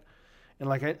like that? And,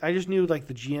 like, I just knew, like,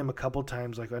 the GM a couple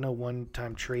times. Like, I know one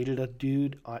time traded a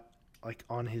dude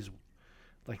on his,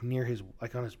 like, near his,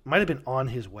 like, on his, might have been on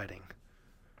his wedding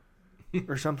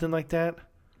or something like that.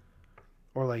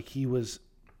 Or, like, he was,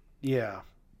 yeah.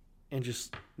 and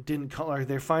just didn't call. Or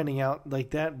they're finding out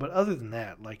like that. But other than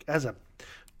that, like as a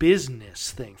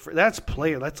business thing, that's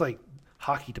player. That's like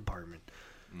hockey department,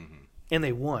 and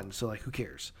they won. So like, who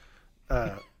cares?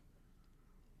 But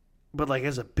like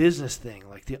as a business thing,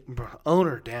 like the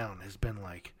owner down has been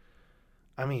like,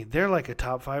 I mean, they're like a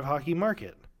top 5 hockey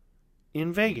market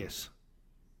in Vegas.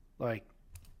 Like,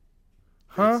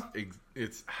 huh?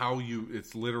 It's how you.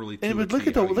 It's literally. But look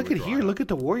at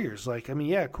the Warriors. Like, I mean,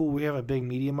 yeah, cool. We have a big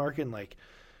media market, and like,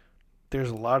 there's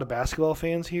a lot of basketball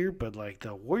fans here. But like,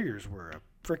 the Warriors were a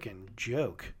freaking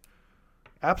joke,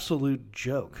 absolute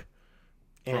joke.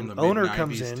 And From the owner mid-90s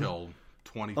comes in. Till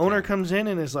 2010. Owner comes in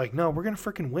and is like, no, we're gonna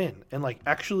freaking win, and like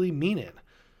actually mean it.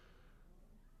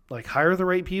 Like, hire the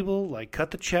right people. Like,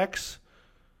 cut the checks.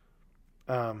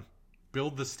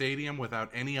 Build the stadium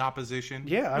without any opposition.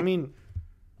 Yeah, I mean.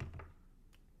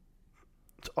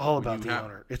 It's all about the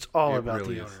owner. It's all about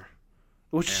the owner.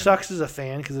 Which sucks as a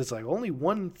fan because it's like only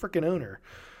one freaking owner.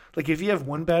 Like if you have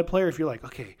one bad player, if you're like,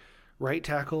 okay, right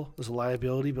tackle is a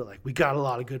liability, but like we got a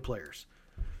lot of good players.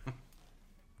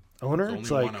 Owner,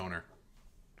 it's only like one owner.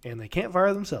 And they can't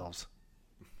fire themselves.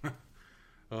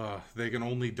 They can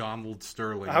only Donald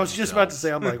Sterling. I was just about to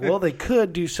say, I'm like, well, they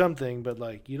could do something, but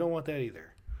like you don't want that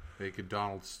either. They could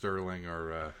Donald Sterling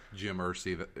or Jim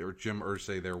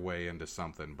Irsay their way into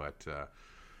something, but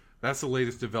that's the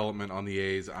latest development on the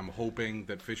A's. I'm hoping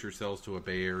that Fisher sells to a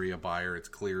Bay Area buyer. It's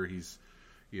clear he's,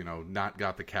 not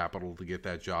got the capital to get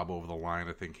that job over the line.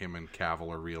 I think him and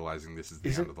Cavill are realizing this is the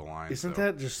end of the line. Isn't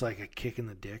that just like a kick in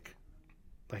the dick?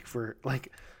 Like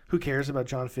who cares about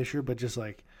John Fisher? But just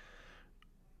like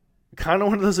kind of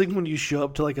one of those things when you show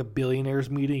up to like a billionaires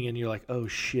meeting and you're like, oh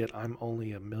shit, I'm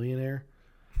only a millionaire.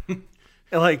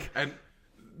 And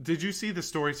did you see the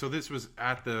story? So this was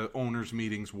at the owners'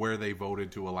 meetings where they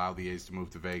voted to allow the A's to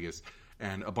move to Vegas.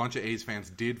 And a bunch of A's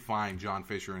fans did find John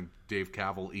Fisher and Dave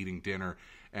Cavill eating dinner.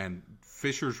 And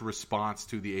Fisher's response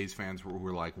to the A's fans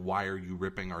were like, why are you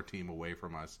ripping our team away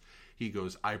from us? He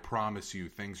goes, I promise you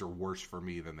things are worse for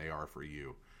me than they are for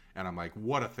you. And I'm like,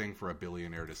 what a thing for a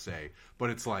billionaire to say. But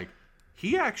it's like,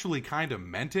 he actually kind of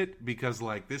meant it because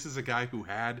like this is a guy who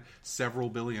had several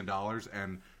 $1 billion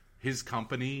and his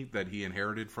company that he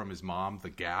inherited from his mom, The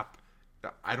Gap.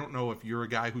 I don't know if you're a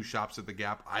guy who shops at The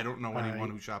Gap. I don't know anyone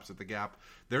who shops at The Gap.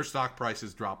 Their stock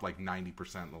prices dropped like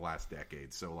 90% in the last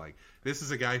decade. So like this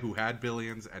is a guy who had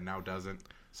billions and now doesn't.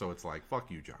 So it's like, fuck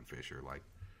you, John Fisher. Like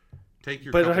take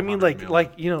your. But I mean, like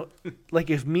like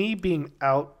if me being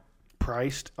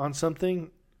outpriced on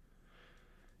something,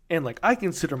 and like I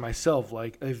consider myself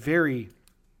like a very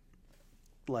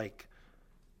like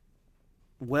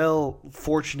well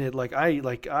fortunate, like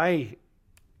I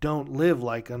don't live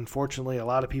like unfortunately a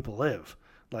lot of people live.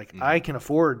 Like I can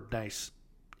afford nice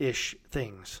ish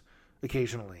things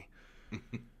occasionally.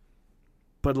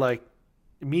 But like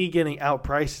me getting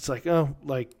outpriced, it's like, oh,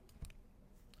 like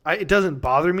it doesn't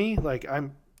bother me. Like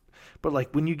but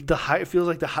like when it feels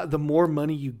like the more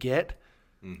money you get,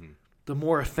 the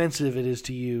more offensive it is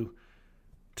to you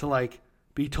to like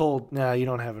be told, nah, you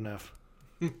don't have enough.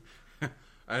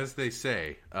 As they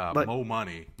say, more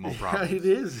money, more problems. It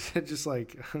is. It's just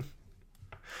like,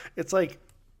 it's like,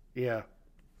 yeah.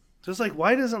 Just like,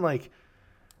 why doesn't like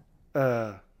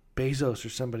Bezos or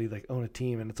somebody like own a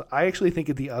team? And I actually think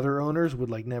that the other owners would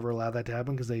like never allow that to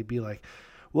happen because they'd be like,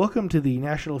 welcome to the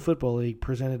National Football League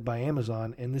presented by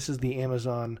Amazon. And this is the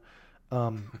Amazon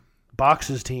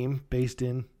boxes team based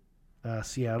in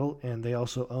Seattle, and they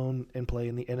also own and play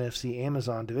in the NFC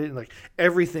Amazon division. Like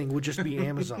everything would just be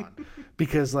Amazon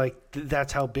because like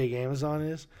that's how big Amazon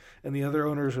is. And the other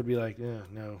owners would be like,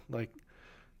 no, like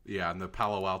and the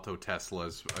Palo Alto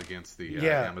Teslas against the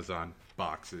Amazon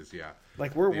boxes. Yeah,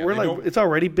 like we're like it's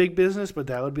already big business, but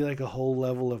that would be like a whole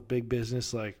level of big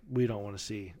business. Like we don't want to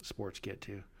see sports get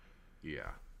to. Yeah.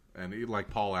 And like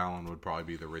Paul Allen would probably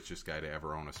be the richest guy to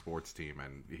ever own a sports team,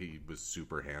 and he was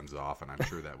super hands off. And I'm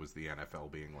sure that was the NFL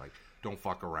being like, "Don't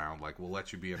fuck around. Like, we'll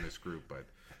let you be in this group, but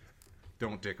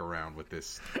don't dick around with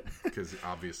this," because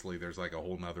obviously there's like a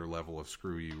whole nother level of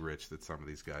screw you rich that some of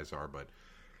these guys are. But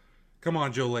come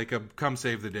on, Joe Lacob, come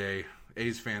save the day.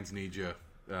 A's fans need you.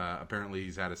 Apparently,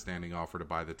 he's had a standing offer to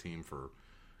buy the team for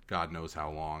God knows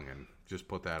how long, and just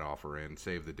put that offer in,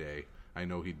 save the day. I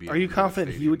know he'd be. Are you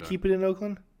confident he would keep it in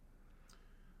Oakland?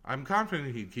 I'm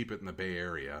confident he'd keep it in the Bay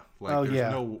Area. Like,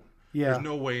 there's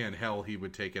no way in hell he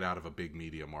would take it out of a big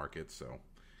media market. So,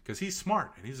 because he's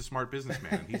smart and he's a smart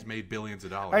businessman. He's made billions of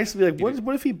dollars. I used to be like,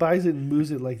 what if he buys it and moves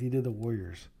it like he did the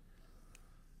Warriors?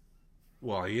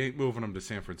 Well, he ain't moving him to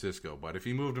San Francisco, but if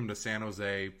he moved him to San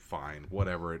Jose, fine,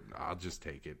 whatever. I'll just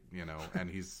take it, And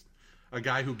a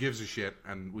guy who gives a shit,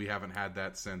 and we haven't had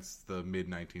that since the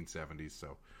mid-1970s.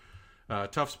 So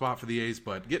tough spot for the A's,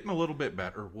 but getting a little bit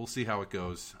better. We'll see how it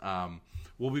goes.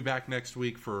 We'll be back next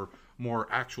week for more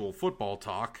actual football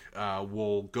talk.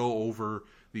 We'll go over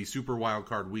the Super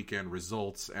Wildcard Weekend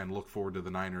results and look forward to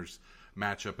the Niners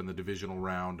matchup in the divisional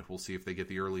round. We'll see if they get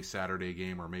the early Saturday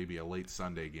game or maybe a late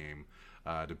Sunday game,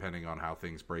 depending on how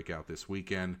things break out this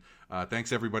weekend.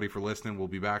 Thanks, everybody, for listening. We'll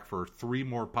be back for 3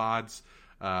 more pods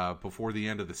before the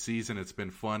end of the season. It's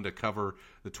been fun to cover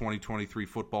the 2023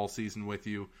 football season with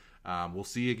you. We'll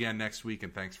see you again next week,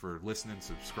 and thanks for listening,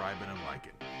 subscribing, and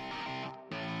liking.